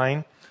your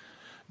outline,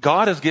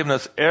 God has given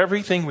us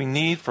everything we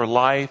need for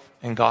life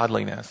and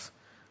godliness.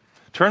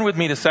 Turn with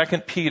me to 2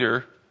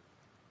 Peter.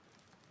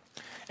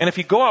 And if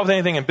you go out with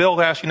anything, and Bill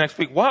will ask you next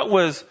week, what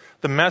was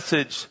the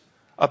message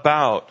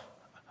about?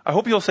 I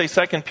hope you'll say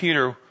 2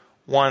 Peter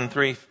 1,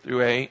 3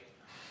 through 8.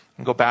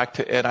 And go back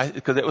to it,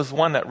 because it was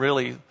one that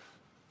really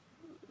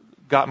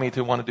got me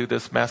to want to do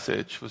this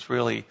message. Was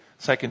really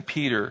 2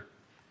 Peter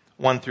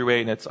 1 through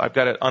 8, and I've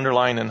got it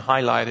underlined and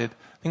highlighted.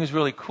 I think it's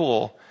really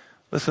cool.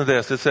 Listen to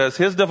this. It says,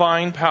 His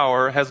divine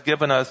power has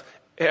given us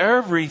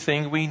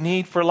everything we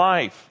need for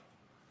life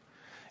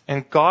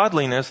and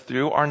godliness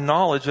through our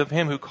knowledge of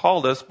Him who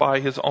called us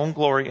by His own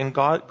glory and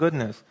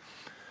goodness.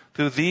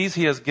 Through these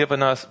He has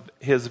given us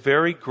His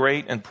very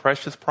great and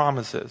precious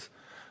promises,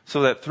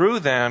 so that through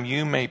them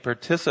you may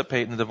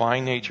participate in the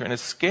divine nature and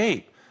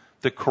escape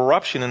the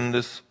corruption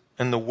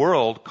in the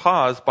world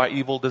caused by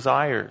evil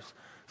desires.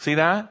 See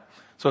that?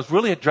 So it's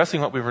really addressing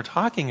what we were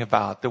talking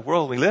about, the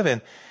world we live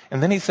in.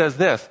 And then he says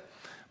this,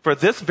 for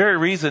this very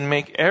reason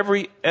make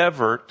every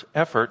effort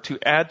to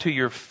add to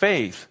your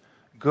faith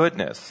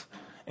goodness,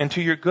 and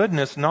to your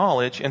goodness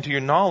knowledge, and to your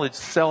knowledge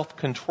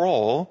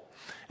self-control,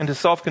 and to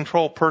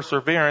self-control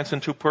perseverance,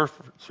 and to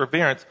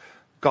perseverance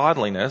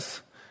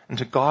godliness, and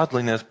to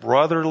godliness,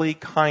 brotherly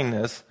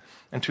kindness,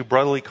 and to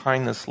brotherly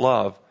kindness,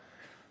 love.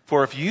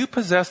 For if you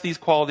possess these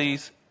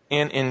qualities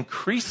in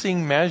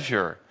increasing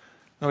measure,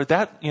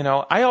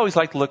 I always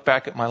like to look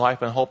back at my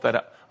life and hope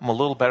that I'm a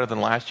little better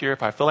than last year.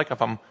 If I feel like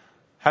if I'm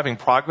having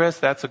progress,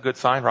 that's a good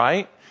sign,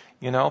 right?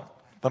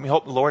 Let me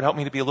hope the Lord help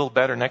me to be a little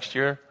better next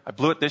year. I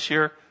blew it this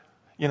year.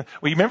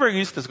 Remember we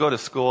used to go to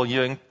school,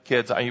 young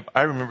kids. I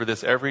remember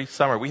this every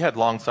summer. We had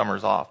long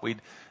summers off. We'd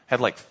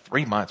had like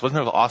 3 months.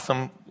 Wasn't it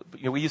awesome?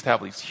 We used to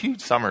have these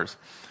huge summers.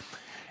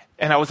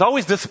 And I was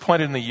always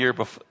disappointed in the year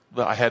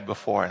that I had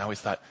before. And I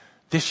always thought,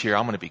 this year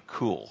I'm going to be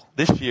cool.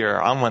 This year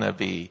I'm going to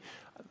be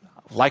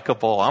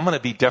likable. I'm going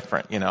to be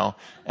different, And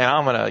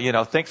I'm going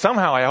to, think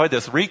somehow I had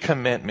this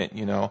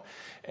recommitment,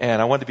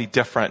 and I wanted to be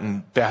different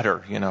and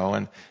better,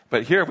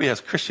 But here we as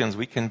Christians,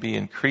 we can be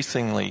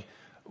increasingly,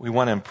 we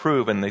want to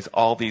improve in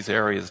all these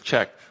areas.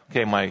 Check.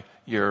 Okay,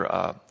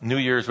 your New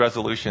Year's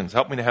resolutions.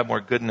 Help me to have more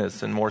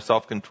goodness and more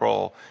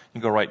self-control.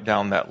 You go right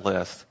down that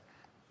list.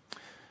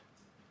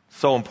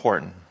 So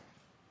important.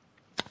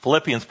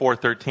 Philippians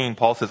 4:13,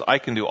 Paul says, I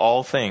can do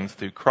all things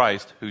through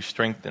Christ who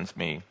strengthens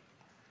me.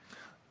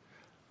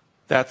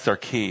 That's our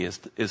key,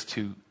 is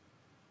to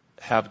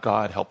have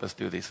God help us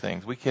do these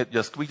things. We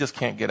just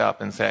can't get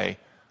up and say,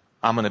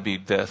 I'm going to be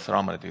this or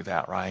I'm going to do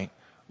that, right?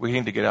 We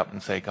need to get up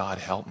and say, God,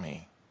 help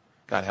me.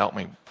 God, help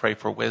me. Pray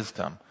for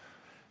wisdom.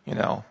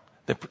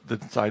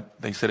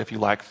 They said, if you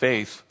lack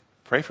faith,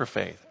 pray for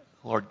faith.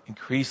 Lord,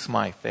 increase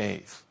my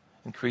faith.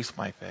 Increase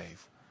my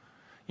faith.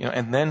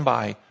 And then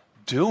by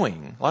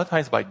doing, a lot of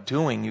times by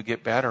doing, you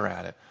get better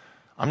at it.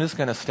 I'm just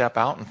going to step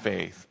out in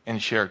faith and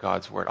share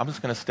God's word. I'm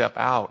just going to step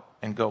out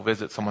and go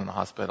visit someone in the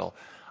hospital.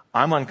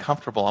 I'm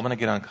uncomfortable. I'm going to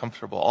get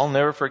uncomfortable. I'll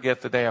never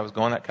forget the day I was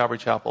going at Calvary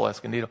Chapel,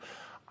 Escondido.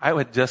 I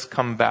would just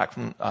come back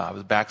from, I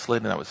was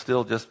backslidden, and I was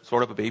still just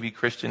sort of a baby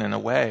Christian in a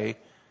way.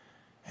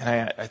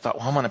 And I thought,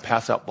 well, I'm going to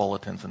pass out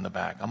bulletins in the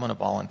back. I'm going to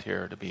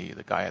volunteer to be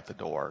the guy at the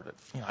door.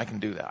 I can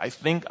do that. I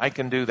think I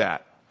can do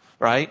that,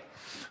 right?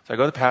 So I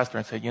go to the pastor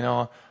and say,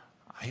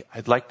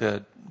 I'd like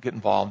to get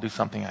involved, do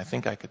something. I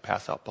think I could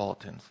pass out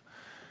bulletins.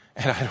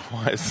 And I don't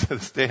want to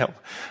stay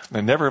up. I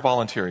never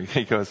volunteer.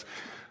 He goes,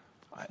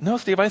 no,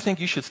 Steve, I think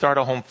you should start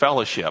a home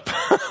fellowship.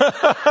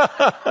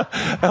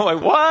 I'm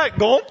like, what?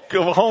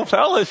 Go home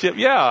fellowship?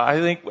 Yeah, I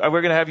think we're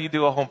going to have you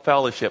do a home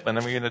fellowship, and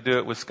then we're going to do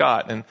it with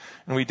Scott. And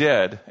we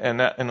did.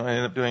 And I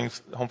ended up doing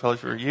home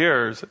fellowship for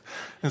years.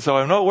 And so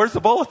I know, where's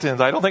the bulletins?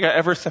 I don't think I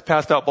ever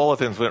passed out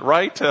bulletins. Went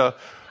right to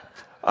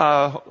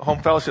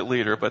home fellowship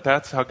leader, but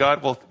that's how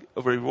God will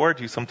reward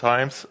you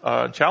sometimes,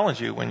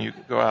 challenge you when you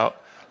go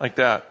out like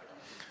that.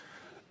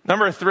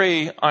 Number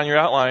 3 on your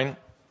outline,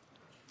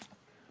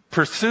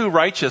 pursue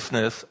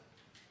righteousness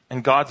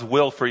and God's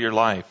will for your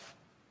life.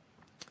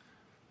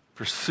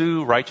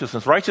 Pursue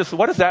righteousness. Righteousness,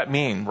 what does that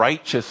mean?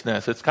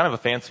 Righteousness. It's kind of a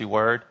fancy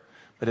word,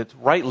 but it's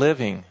right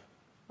living.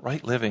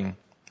 Right living.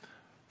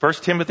 1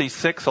 Timothy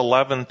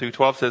 6:11 through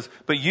 12 says,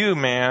 "But you,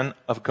 man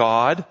of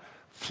God,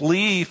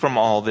 flee from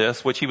all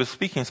this," which he was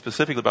speaking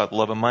specifically about the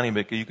love of money,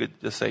 but you could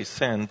just say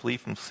sin. Flee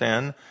from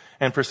sin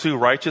and pursue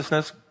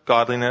righteousness,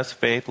 godliness,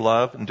 faith,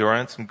 love,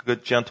 endurance, and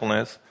good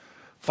gentleness.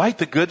 Fight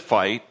the good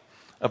fight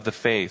of the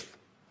faith.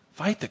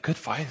 Fight the good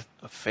fight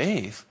of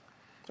faith.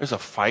 There's a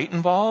fight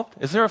involved?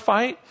 Is there a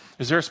fight?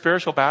 Is there a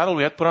spiritual battle?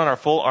 We have to put on our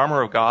full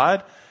armor of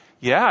God?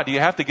 Yeah. Do you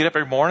have to get up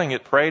every morning,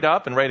 get prayed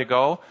up and ready to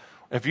go?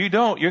 If you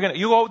don't,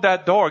 you open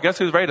that door. Guess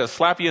who's ready to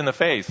slap you in the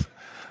face?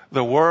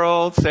 The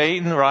world,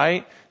 Satan,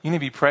 right? You need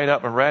to be prayed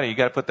up and ready. You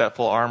got to put that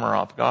full armor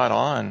of God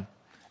on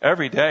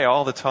every day,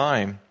 all the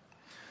time.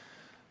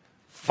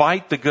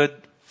 Fight the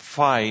good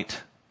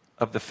fight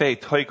of the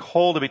faith. Take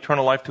hold of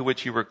eternal life to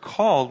which you were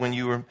called when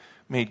you were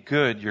made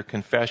good your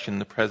confession in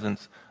the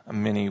presence of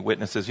many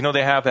witnesses. You know,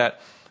 they have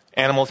that,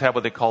 animals have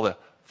what they call the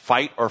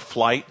fight or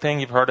flight thing.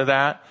 You've heard of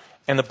that?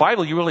 In the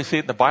Bible, you really see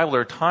it in the Bible.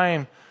 There are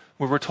times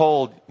where we're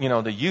told,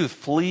 the youth,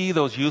 flee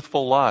those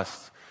youthful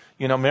lusts.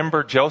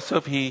 Remember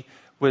Joseph, he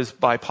was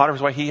by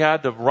Potiphar's wife, he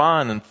had to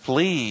run and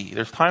flee.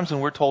 There's times when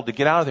we're told to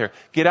get out of there.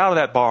 Get out of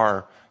that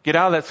bar. Get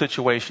out of that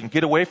situation.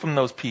 Get away from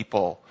those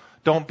people.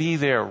 Don't be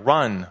there.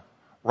 Run.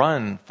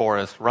 Run,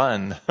 Forrest,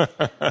 run.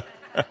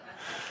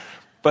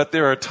 But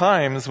there are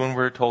times when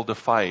we're told to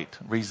fight.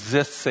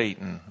 Resist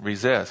Satan.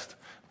 Resist.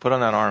 Put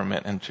on that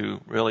armament and to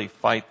really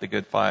fight the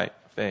good fight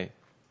of faith.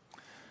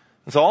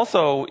 And so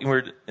also,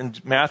 we're in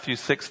Matthew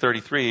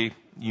 6:33,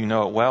 you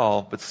know it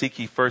well, but seek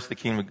ye first the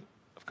kingdom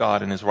of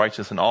God and his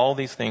righteousness, and all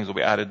these things will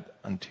be added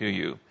unto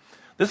you.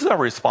 This is our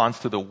response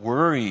to the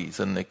worries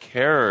and the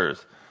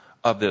cares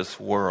of this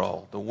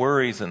world. The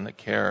worries and the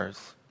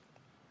cares.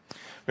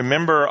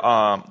 Remember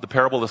the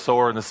parable of the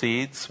sower and the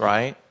seeds,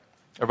 right?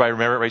 Everybody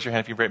remember it? Raise your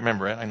hand if you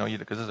remember it. I know you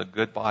do, because there's a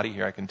good body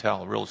here, I can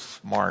tell. Real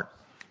smart.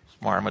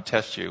 I'm going to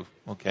test you.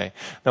 Okay.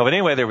 No, but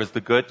anyway, there was the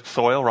good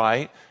soil,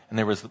 right? And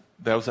there was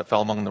those that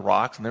fell among the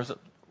rocks, and that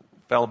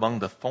fell among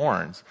the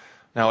thorns.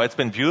 Now, it's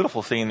been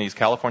beautiful seeing these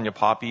California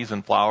poppies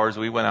and flowers.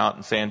 We went out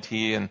in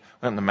Santee and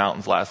went in the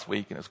mountains last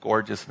week, and it's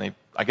gorgeous. And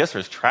I guess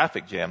there's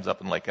traffic jams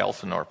up in Lake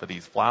Elsinore for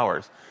these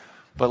flowers.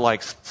 But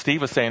like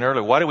Steve was saying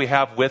earlier, what do we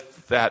have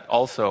with that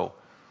also?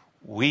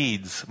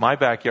 Weeds. My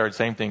backyard,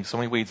 same thing, so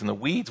many weeds. And the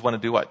weeds want to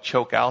do what?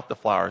 Choke out the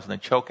flowers, and they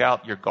choke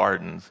out your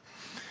gardens.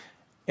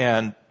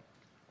 And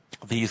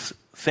these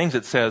things,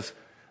 it says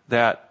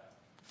that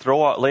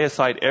lay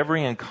aside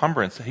every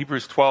encumbrance.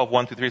 Hebrews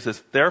 12:1-3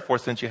 says, "Therefore,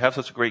 since you have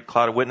such a great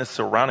cloud of witnesses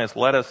surrounding us,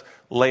 let us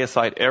lay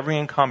aside every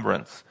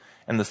encumbrance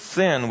and the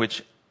sin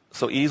which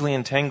so easily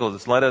entangles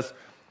us. Let us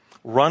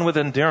run with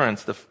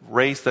endurance the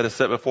race that is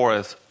set before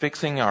us,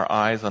 fixing our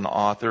eyes on the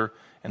author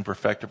and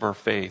perfecter of our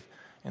faith."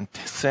 And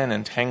sin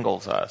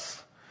entangles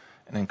us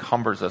and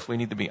encumbers us. We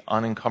need to be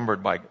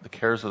unencumbered by the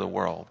cares of the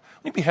world.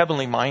 We need to be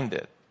heavenly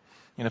minded.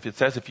 If it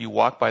says if you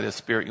walk by the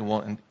Spirit, you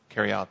won't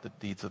carry out the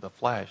deeds of the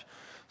flesh.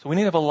 So we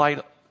need to have a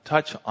light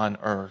touch on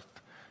earth.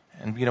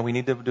 And, we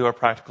need to do our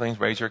practical things,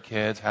 raise our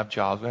kids, have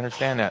jobs. We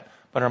understand that.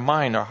 But our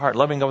mind, our heart,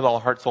 loving God with all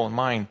our heart, soul, and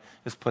mind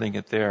is putting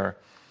it there.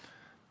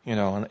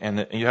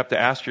 And you have to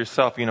ask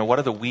yourself, what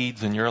are the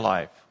weeds in your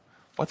life?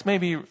 What's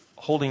maybe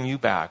holding you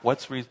back?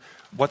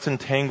 What's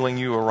entangling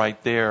you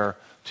right there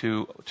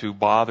to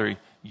bother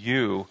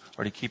you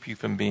or to keep you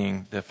from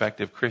being the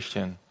effective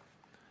Christian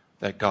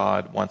that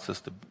God wants us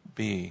to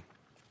be?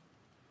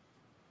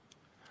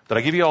 Did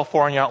I give you all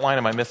 4 on your outline?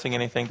 Am I missing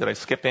anything? Did I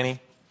skip any?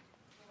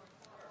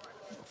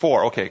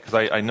 4, okay, because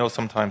I know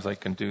sometimes I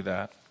can do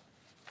that.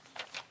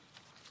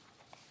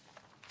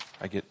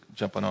 I get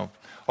jumping over.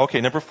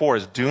 Okay, number 4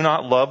 is do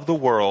not love the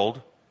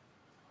world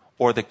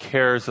or the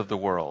cares of the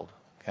world.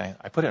 Okay,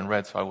 I put it in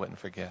red so I wouldn't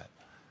forget.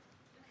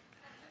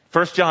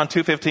 1 John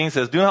 2:15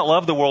 says, "Do not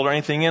love the world or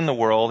anything in the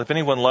world. If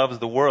anyone loves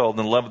the world,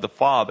 then the love of the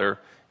Father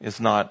is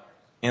not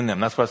in them."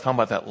 That's what I was talking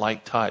about, that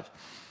light touch.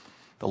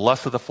 The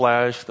lust of the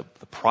flesh, the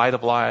pride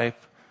of life,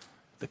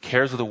 the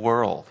cares of the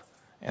world.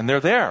 And they're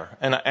there.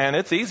 And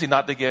it's easy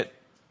not to get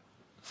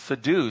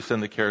seduced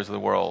in the cares of the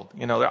world.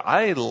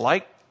 I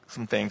like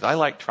some things. I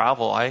like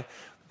travel.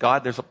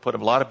 There's put a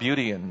lot of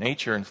beauty in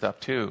nature and stuff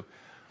too.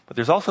 But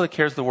there's also the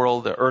cares of the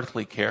world, the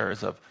earthly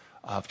cares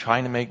of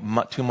trying to make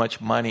too much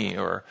money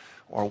or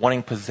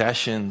wanting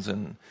possessions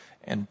and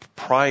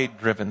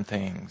pride-driven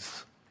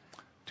things.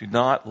 Do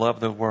not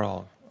love the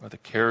world or the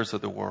cares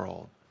of the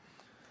world.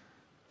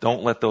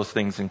 Don't let those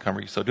things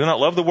encumber you. So do not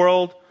love the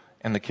world,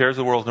 and the cares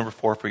of the world is number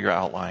 4 for your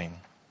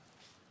outline.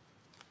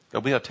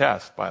 There'll be a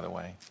test, by the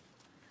way.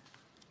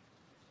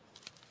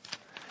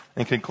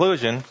 In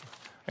conclusion,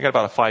 I got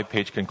about a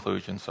 5-page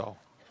conclusion, So,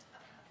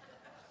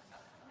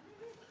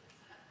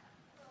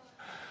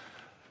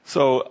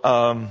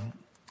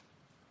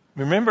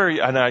 Remember,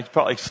 and it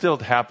probably still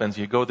happens,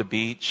 you go to the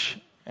beach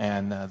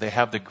and they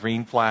have the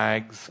green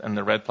flags and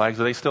the red flags.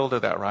 They still do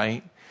that,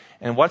 right?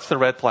 And what's the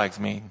red flags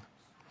mean?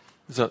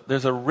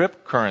 There's a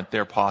rip current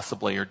there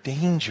possibly, or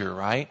danger,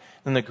 right?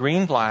 And the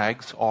green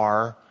flags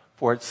are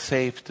for it's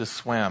safe to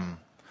swim.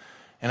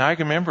 And I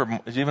can remember,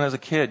 even as a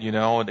kid,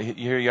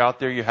 you're out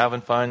there, you're having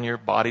fun, you're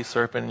body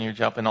surfing, and you're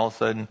jumping, all of a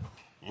sudden,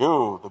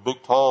 you, the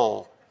big,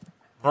 tall,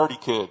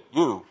 nerdy kid,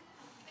 you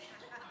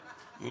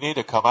need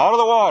to come out of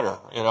the water,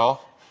 and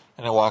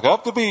then walk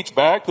up the beach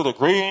back to the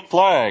green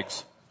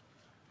flags.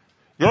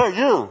 Yeah,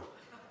 you.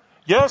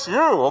 Yes, you.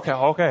 Okay,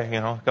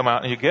 come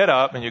out, and you get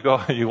up, and you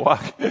go, you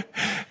walk,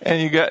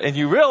 and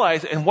you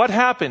realize, and what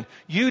happened?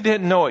 You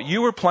didn't know it.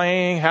 You were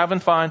playing, having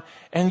fun,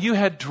 and you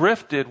had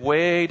drifted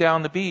way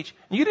down the beach.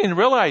 And you didn't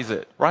realize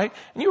it, right?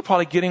 And you were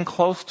probably getting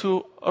close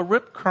to a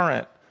rip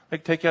current,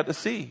 like take you out to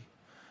sea.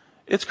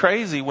 It's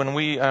crazy when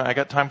I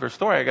got time for a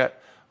story.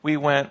 We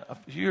went a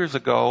few years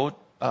ago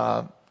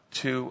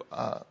to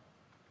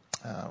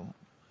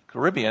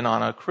Caribbean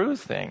on a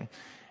cruise thing.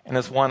 And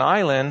this one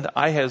island,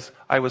 I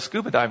was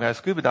scuba diving.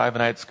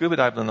 And I had scuba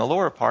dived in the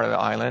lower part of the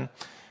island.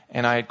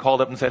 And I had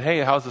called up and said, hey,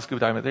 how's the scuba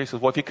diving there? He says,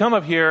 well, if you come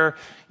up here,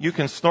 you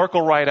can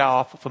snorkel right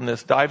off from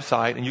this dive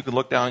site, and you can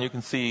look down and you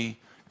can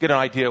get an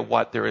idea of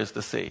what there is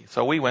to see.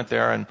 So we went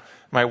there, and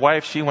my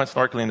wife, she went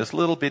snorkeling in this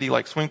little bitty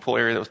swimming pool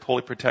area that was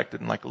totally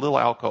protected in a little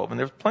alcove. And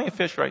there was plenty of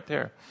fish right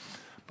there.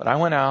 But I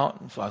went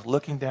out, and so I was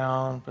looking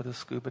down for the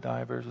scuba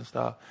divers and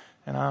stuff.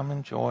 And I'm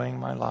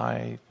enjoying my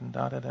life and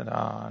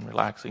and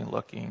relaxing,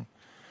 looking.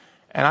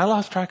 And I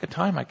lost track of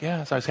time, I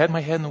guess. I had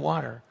my head in the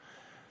water.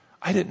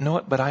 I didn't know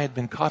it, but I had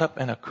been caught up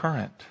in a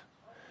current.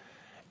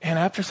 And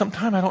after some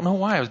time, I don't know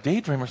why, I was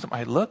daydreaming or something.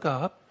 I look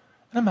up,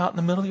 and I'm out in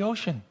the middle of the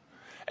ocean.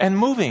 And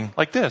moving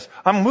like this.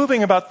 I'm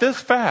moving about this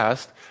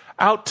fast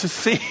out to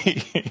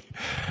sea.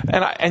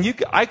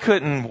 I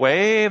couldn't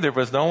wave. There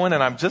was no one,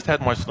 and I just had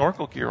my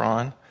snorkel gear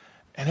on.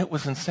 And it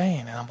was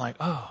insane. And I'm like,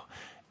 oh.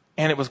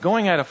 And it was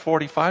going at a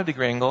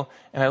 45-degree angle.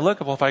 And I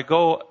look up, well, if I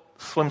go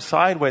swim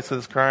sideways to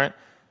this current,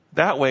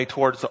 that way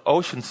towards the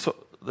ocean,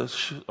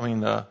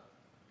 the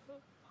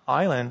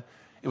island,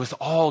 it was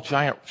all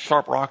giant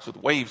sharp rocks with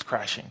waves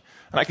crashing.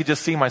 And I could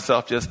just see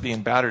myself just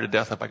being battered to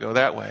death if I go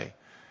that way.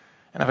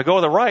 And if I go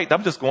to the right,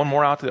 I'm just going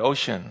more out to the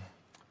ocean.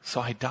 So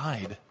I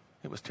died.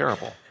 It was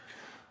terrible.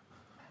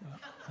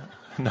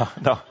 No.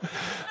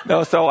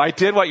 So I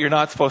did what you're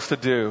not supposed to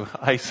do.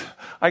 I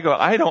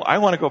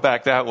want to go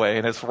back that way.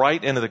 And it's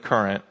right into the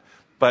current.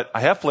 But I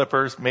have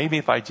flippers. Maybe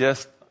if I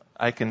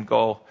can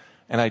go.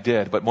 And I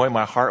did. But boy,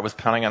 my heart was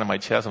pounding out of my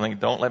chest. I'm thinking,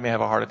 don't let me have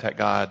a heart attack,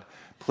 God.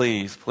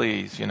 Please,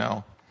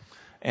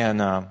 And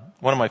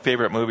one of my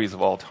favorite movies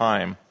of all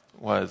time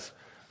was,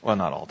 well,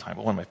 not all time,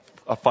 but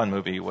a fun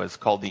movie was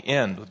called The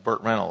End with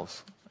Burt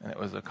Reynolds. And it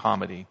was a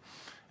comedy.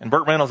 And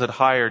Burt Reynolds had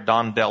hired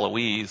Dom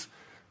DeLuise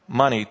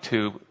money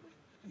to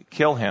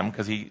kill him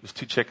because he was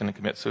too chicken to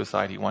commit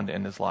suicide. He wanted to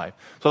end his life.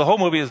 So the whole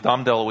movie is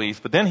Dom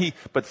DeLuise.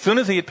 But as soon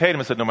as he had paid him,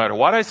 he said, no matter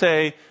what I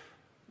say,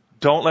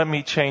 don't let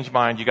me change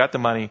mine. You got the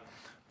money.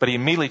 But he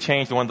immediately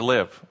changed the one to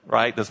live,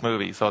 right? This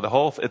movie. So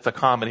it's a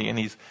comedy, and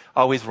he's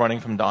always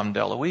running from Dom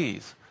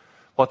DeLuise.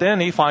 Well,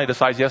 then he finally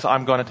decides, yes,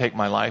 I'm going to take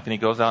my life. And he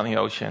goes out in the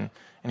ocean,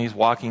 and he's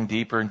walking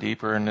deeper and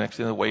deeper, and the next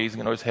thing the waves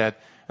get over his head.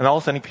 And all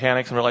of a sudden he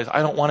panics and realizes,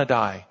 I don't want to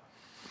die.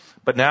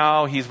 But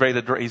now he's ready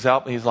to, he's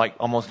out, he's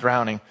almost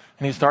drowning.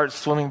 And he starts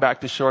swimming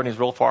back to shore, and he's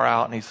real far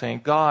out, and he's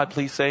saying, God,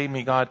 please save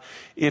me, God.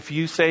 If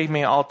you save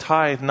me, I'll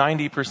tithe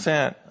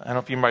 90%. I don't know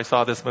if anybody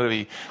saw this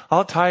movie.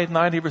 I'll tithe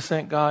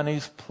 90%, God. And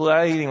he's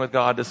pleading with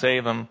God to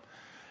save him.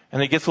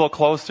 And he gets a little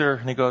closer,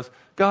 and he goes,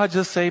 God,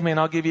 just save me, and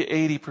I'll give you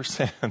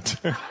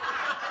 80%.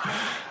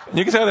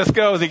 You can see how this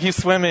goes. He keeps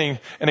swimming,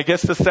 and it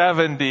gets to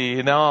 70.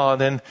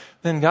 And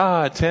then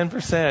God,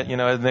 10%.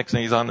 The next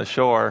thing he's on the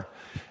shore.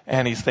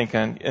 And he's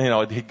thinking,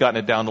 he'd gotten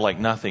it down to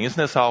nothing. Isn't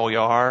this how we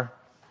are?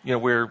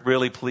 We're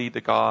really plead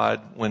to God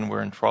when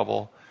we're in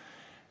trouble.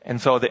 And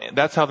so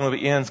that's how the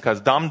movie ends,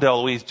 because Dom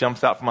DeLuise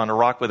jumps out from under a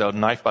rock with a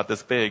knife about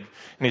this big.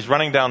 And he's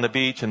running down the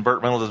beach, and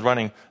Burt Reynolds is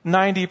running,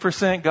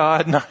 90%,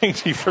 God,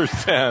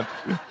 90%.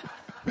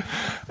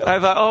 And I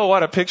thought, oh,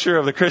 what a picture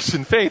of the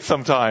Christian faith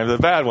sometimes, the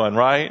bad one,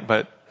 right?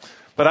 But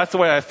that's the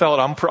way I felt.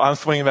 I'm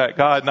swinging back,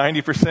 God,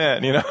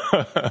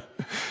 90%,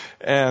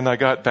 And I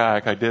got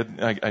back. I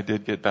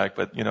did get back,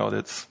 but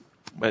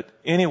but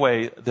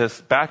anyway, this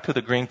back to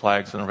the green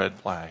flags and the red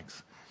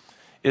flags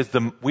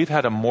we've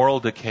had a moral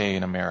decay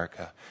in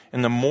America,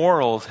 and the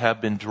morals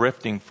have been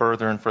drifting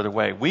further and further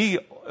away. We,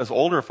 as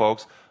older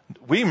folks,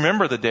 we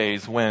remember the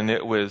days when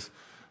it was,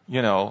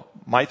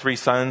 My Three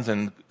Sons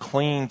and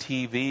clean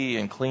TV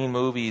and clean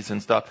movies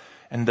and stuff.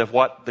 And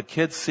what the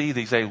kids see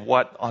these days,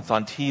 what's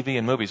on TV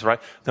and movies,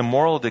 right? The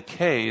moral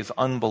decay is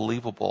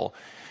unbelievable.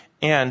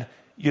 And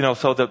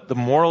so the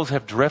morals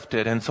have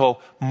drifted. And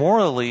so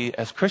morally,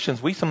 as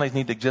Christians, we sometimes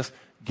need to just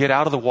get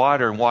out of the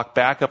water and walk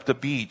back up the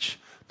beach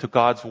to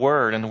God's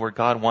Word and where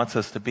God wants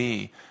us to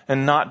be,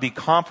 and not be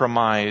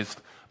compromised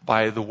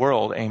by the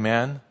world.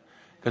 Amen?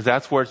 because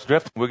that's where it's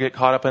drifting. We get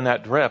caught up in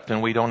that drift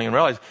and we don't even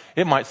realize.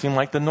 It might seem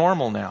like the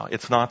normal now.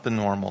 It's not the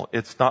normal.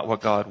 It's not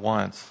what God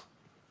wants.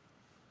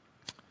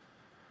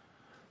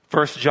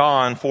 1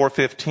 John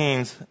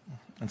 4:15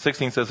 and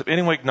 16 says, if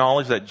anyone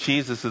acknowledges that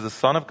Jesus is the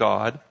Son of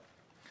God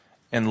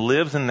and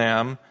lives in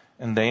them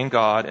and they in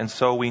God, and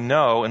so we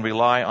know and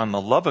rely on the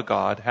love of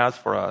God has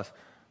for us.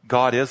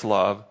 God is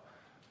love.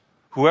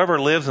 Whoever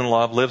lives in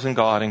love lives in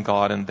God and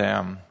God in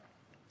them.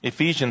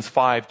 Ephesians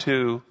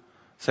 5:2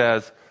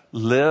 says,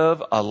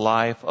 live a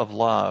life of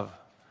love.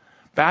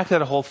 Back to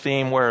that whole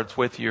theme where it's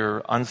with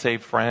your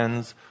unsaved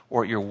friends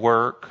or at your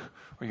work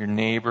or your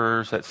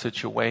neighbors, that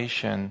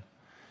situation.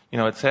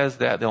 It says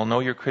that they'll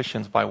know you're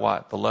Christians by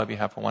what? The love you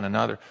have for one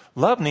another.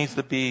 Love needs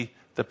to be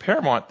the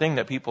paramount thing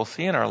that people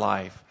see in our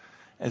life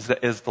is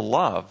the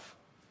love.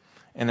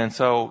 And then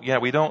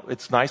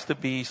it's nice to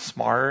be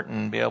smart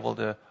and be able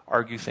to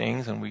argue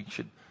things, and we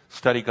should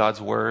study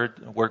God's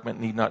word. Workmen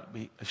need not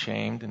be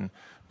ashamed and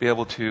be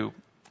able to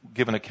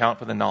give an account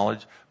for the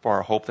knowledge for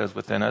our hope that is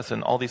within us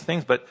and all these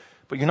things. But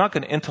you're not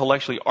going to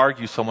intellectually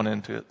argue someone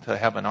into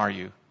heaven, are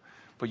you?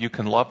 But you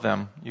can love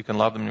them. You can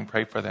love them and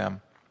pray for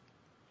them.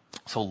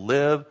 So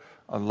live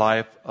a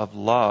life of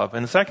love.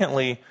 And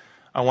secondly,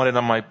 I wanted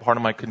on part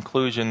of my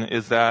conclusion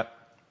is that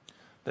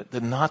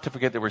not to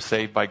forget that we're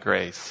saved by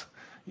grace.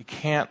 You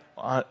can't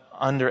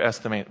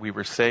underestimate we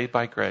were saved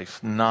by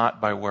grace,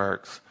 not by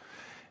works.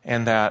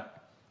 And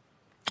that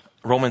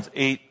Romans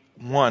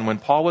 8:1, when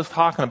Paul was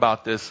talking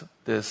about this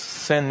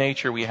sin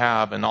nature we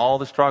have and all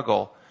the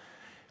struggle,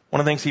 one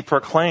of the things he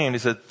proclaimed, he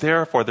said,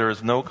 therefore there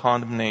is no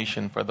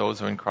condemnation for those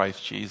who are in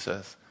Christ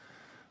Jesus.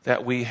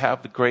 That we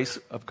have the grace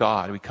of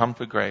God. We come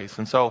to grace.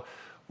 And so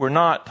we're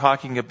not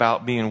talking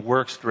about being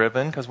works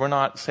driven because we're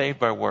not saved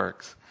by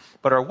works.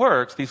 But our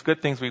works, these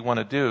good things we want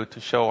to do to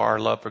show our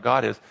love for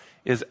God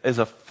is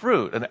a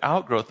fruit, an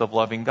outgrowth of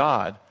loving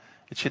God.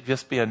 It should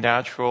just be a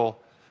natural,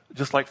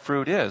 just like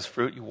fruit is.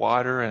 Fruit you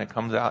water and it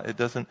comes out.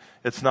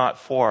 It's not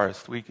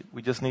forced. We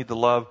just need to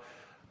love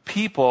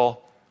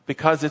people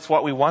because it's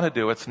what we want to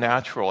do. It's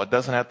natural. It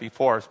doesn't have to be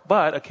forced.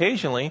 But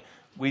occasionally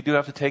we do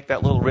have to take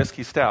that little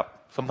risky step.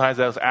 Sometimes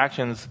those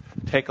actions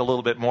take a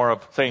little bit more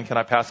of saying, can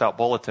I pass out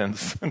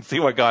bulletins and see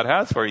what God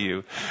has for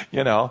you?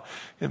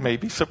 It may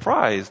be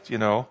surprised,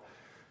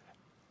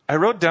 I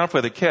wrote down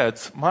for the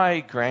kids,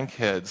 my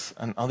grandkids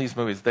and all these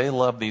movies, they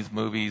love these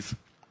movies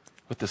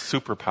with the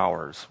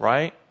superpowers,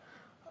 right?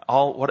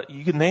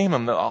 You can name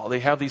them. They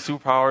have these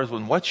superpowers.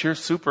 And what's your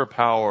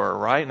superpower,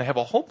 right? And they have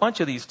a whole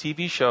bunch of these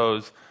TV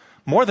shows,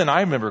 more than I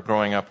remember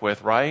growing up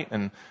with, right?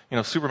 And,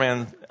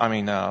 Superman,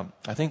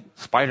 I think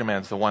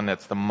Spider-Man's the one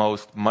that's the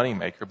most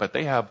moneymaker, but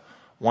they have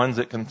ones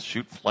that can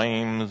shoot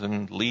flames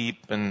and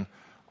leap and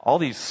all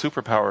these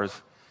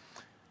superpowers.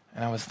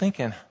 And I was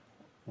thinking,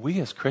 we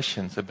as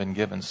Christians have been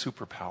given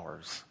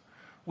superpowers.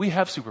 We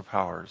have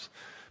superpowers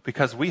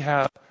because we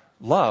have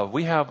love.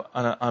 We have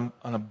an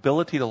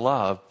ability to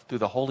love through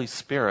the Holy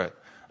Spirit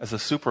as a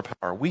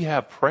superpower. We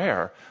have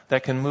prayer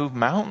that can move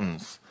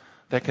mountains.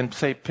 That can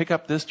say, pick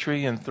up this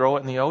tree and throw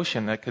it in the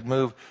ocean. That could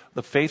move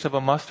the faith of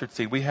a mustard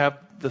seed. We have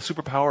the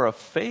superpower of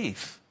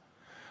faith.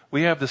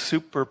 We have the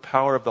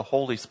superpower of the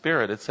Holy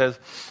Spirit. It says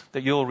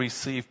that you'll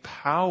receive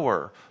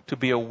power to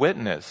be a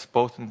witness,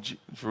 both in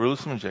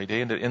Jerusalem,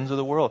 Judea, and the ends of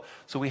the world.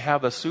 So we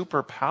have a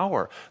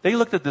superpower. They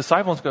looked at the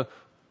disciples and go,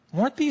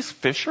 weren't these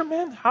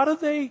fishermen? How did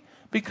they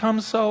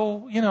become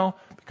so,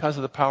 because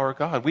of the power of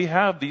God? We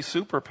have these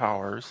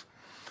superpowers.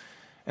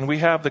 And we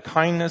have the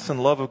kindness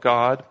and love of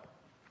God.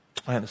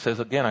 And it says,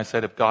 again, I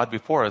said, if God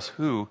before us,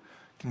 who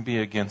can be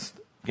against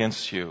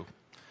you?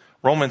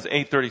 Romans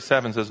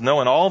 8:37 says, no,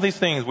 in all these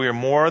things we are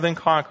more than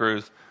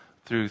conquerors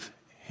through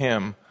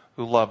him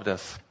who loved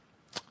us.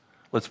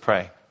 Let's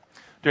pray.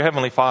 Dear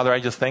Heavenly Father, I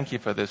just thank you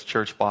for this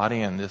church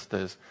body and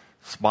this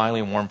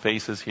smiling, warm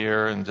faces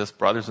here and just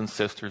brothers and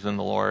sisters in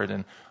the Lord.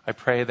 And I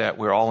pray that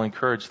we're all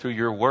encouraged through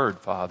your word,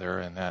 Father,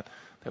 and that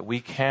we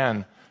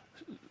can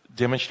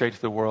demonstrate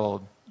to the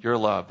world your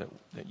love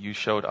that you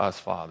showed us,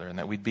 Father, and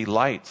that we'd be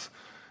lights,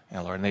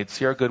 Lord, and they'd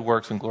see our good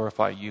works and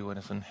glorify you and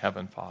us in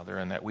heaven, Father,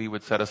 and that we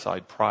would set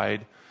aside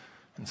pride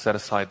and set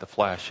aside the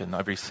flesh and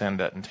every sin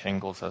that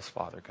entangles us,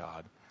 Father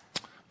God.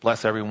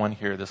 Bless everyone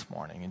here this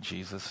morning. In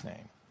Jesus'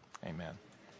 name, amen.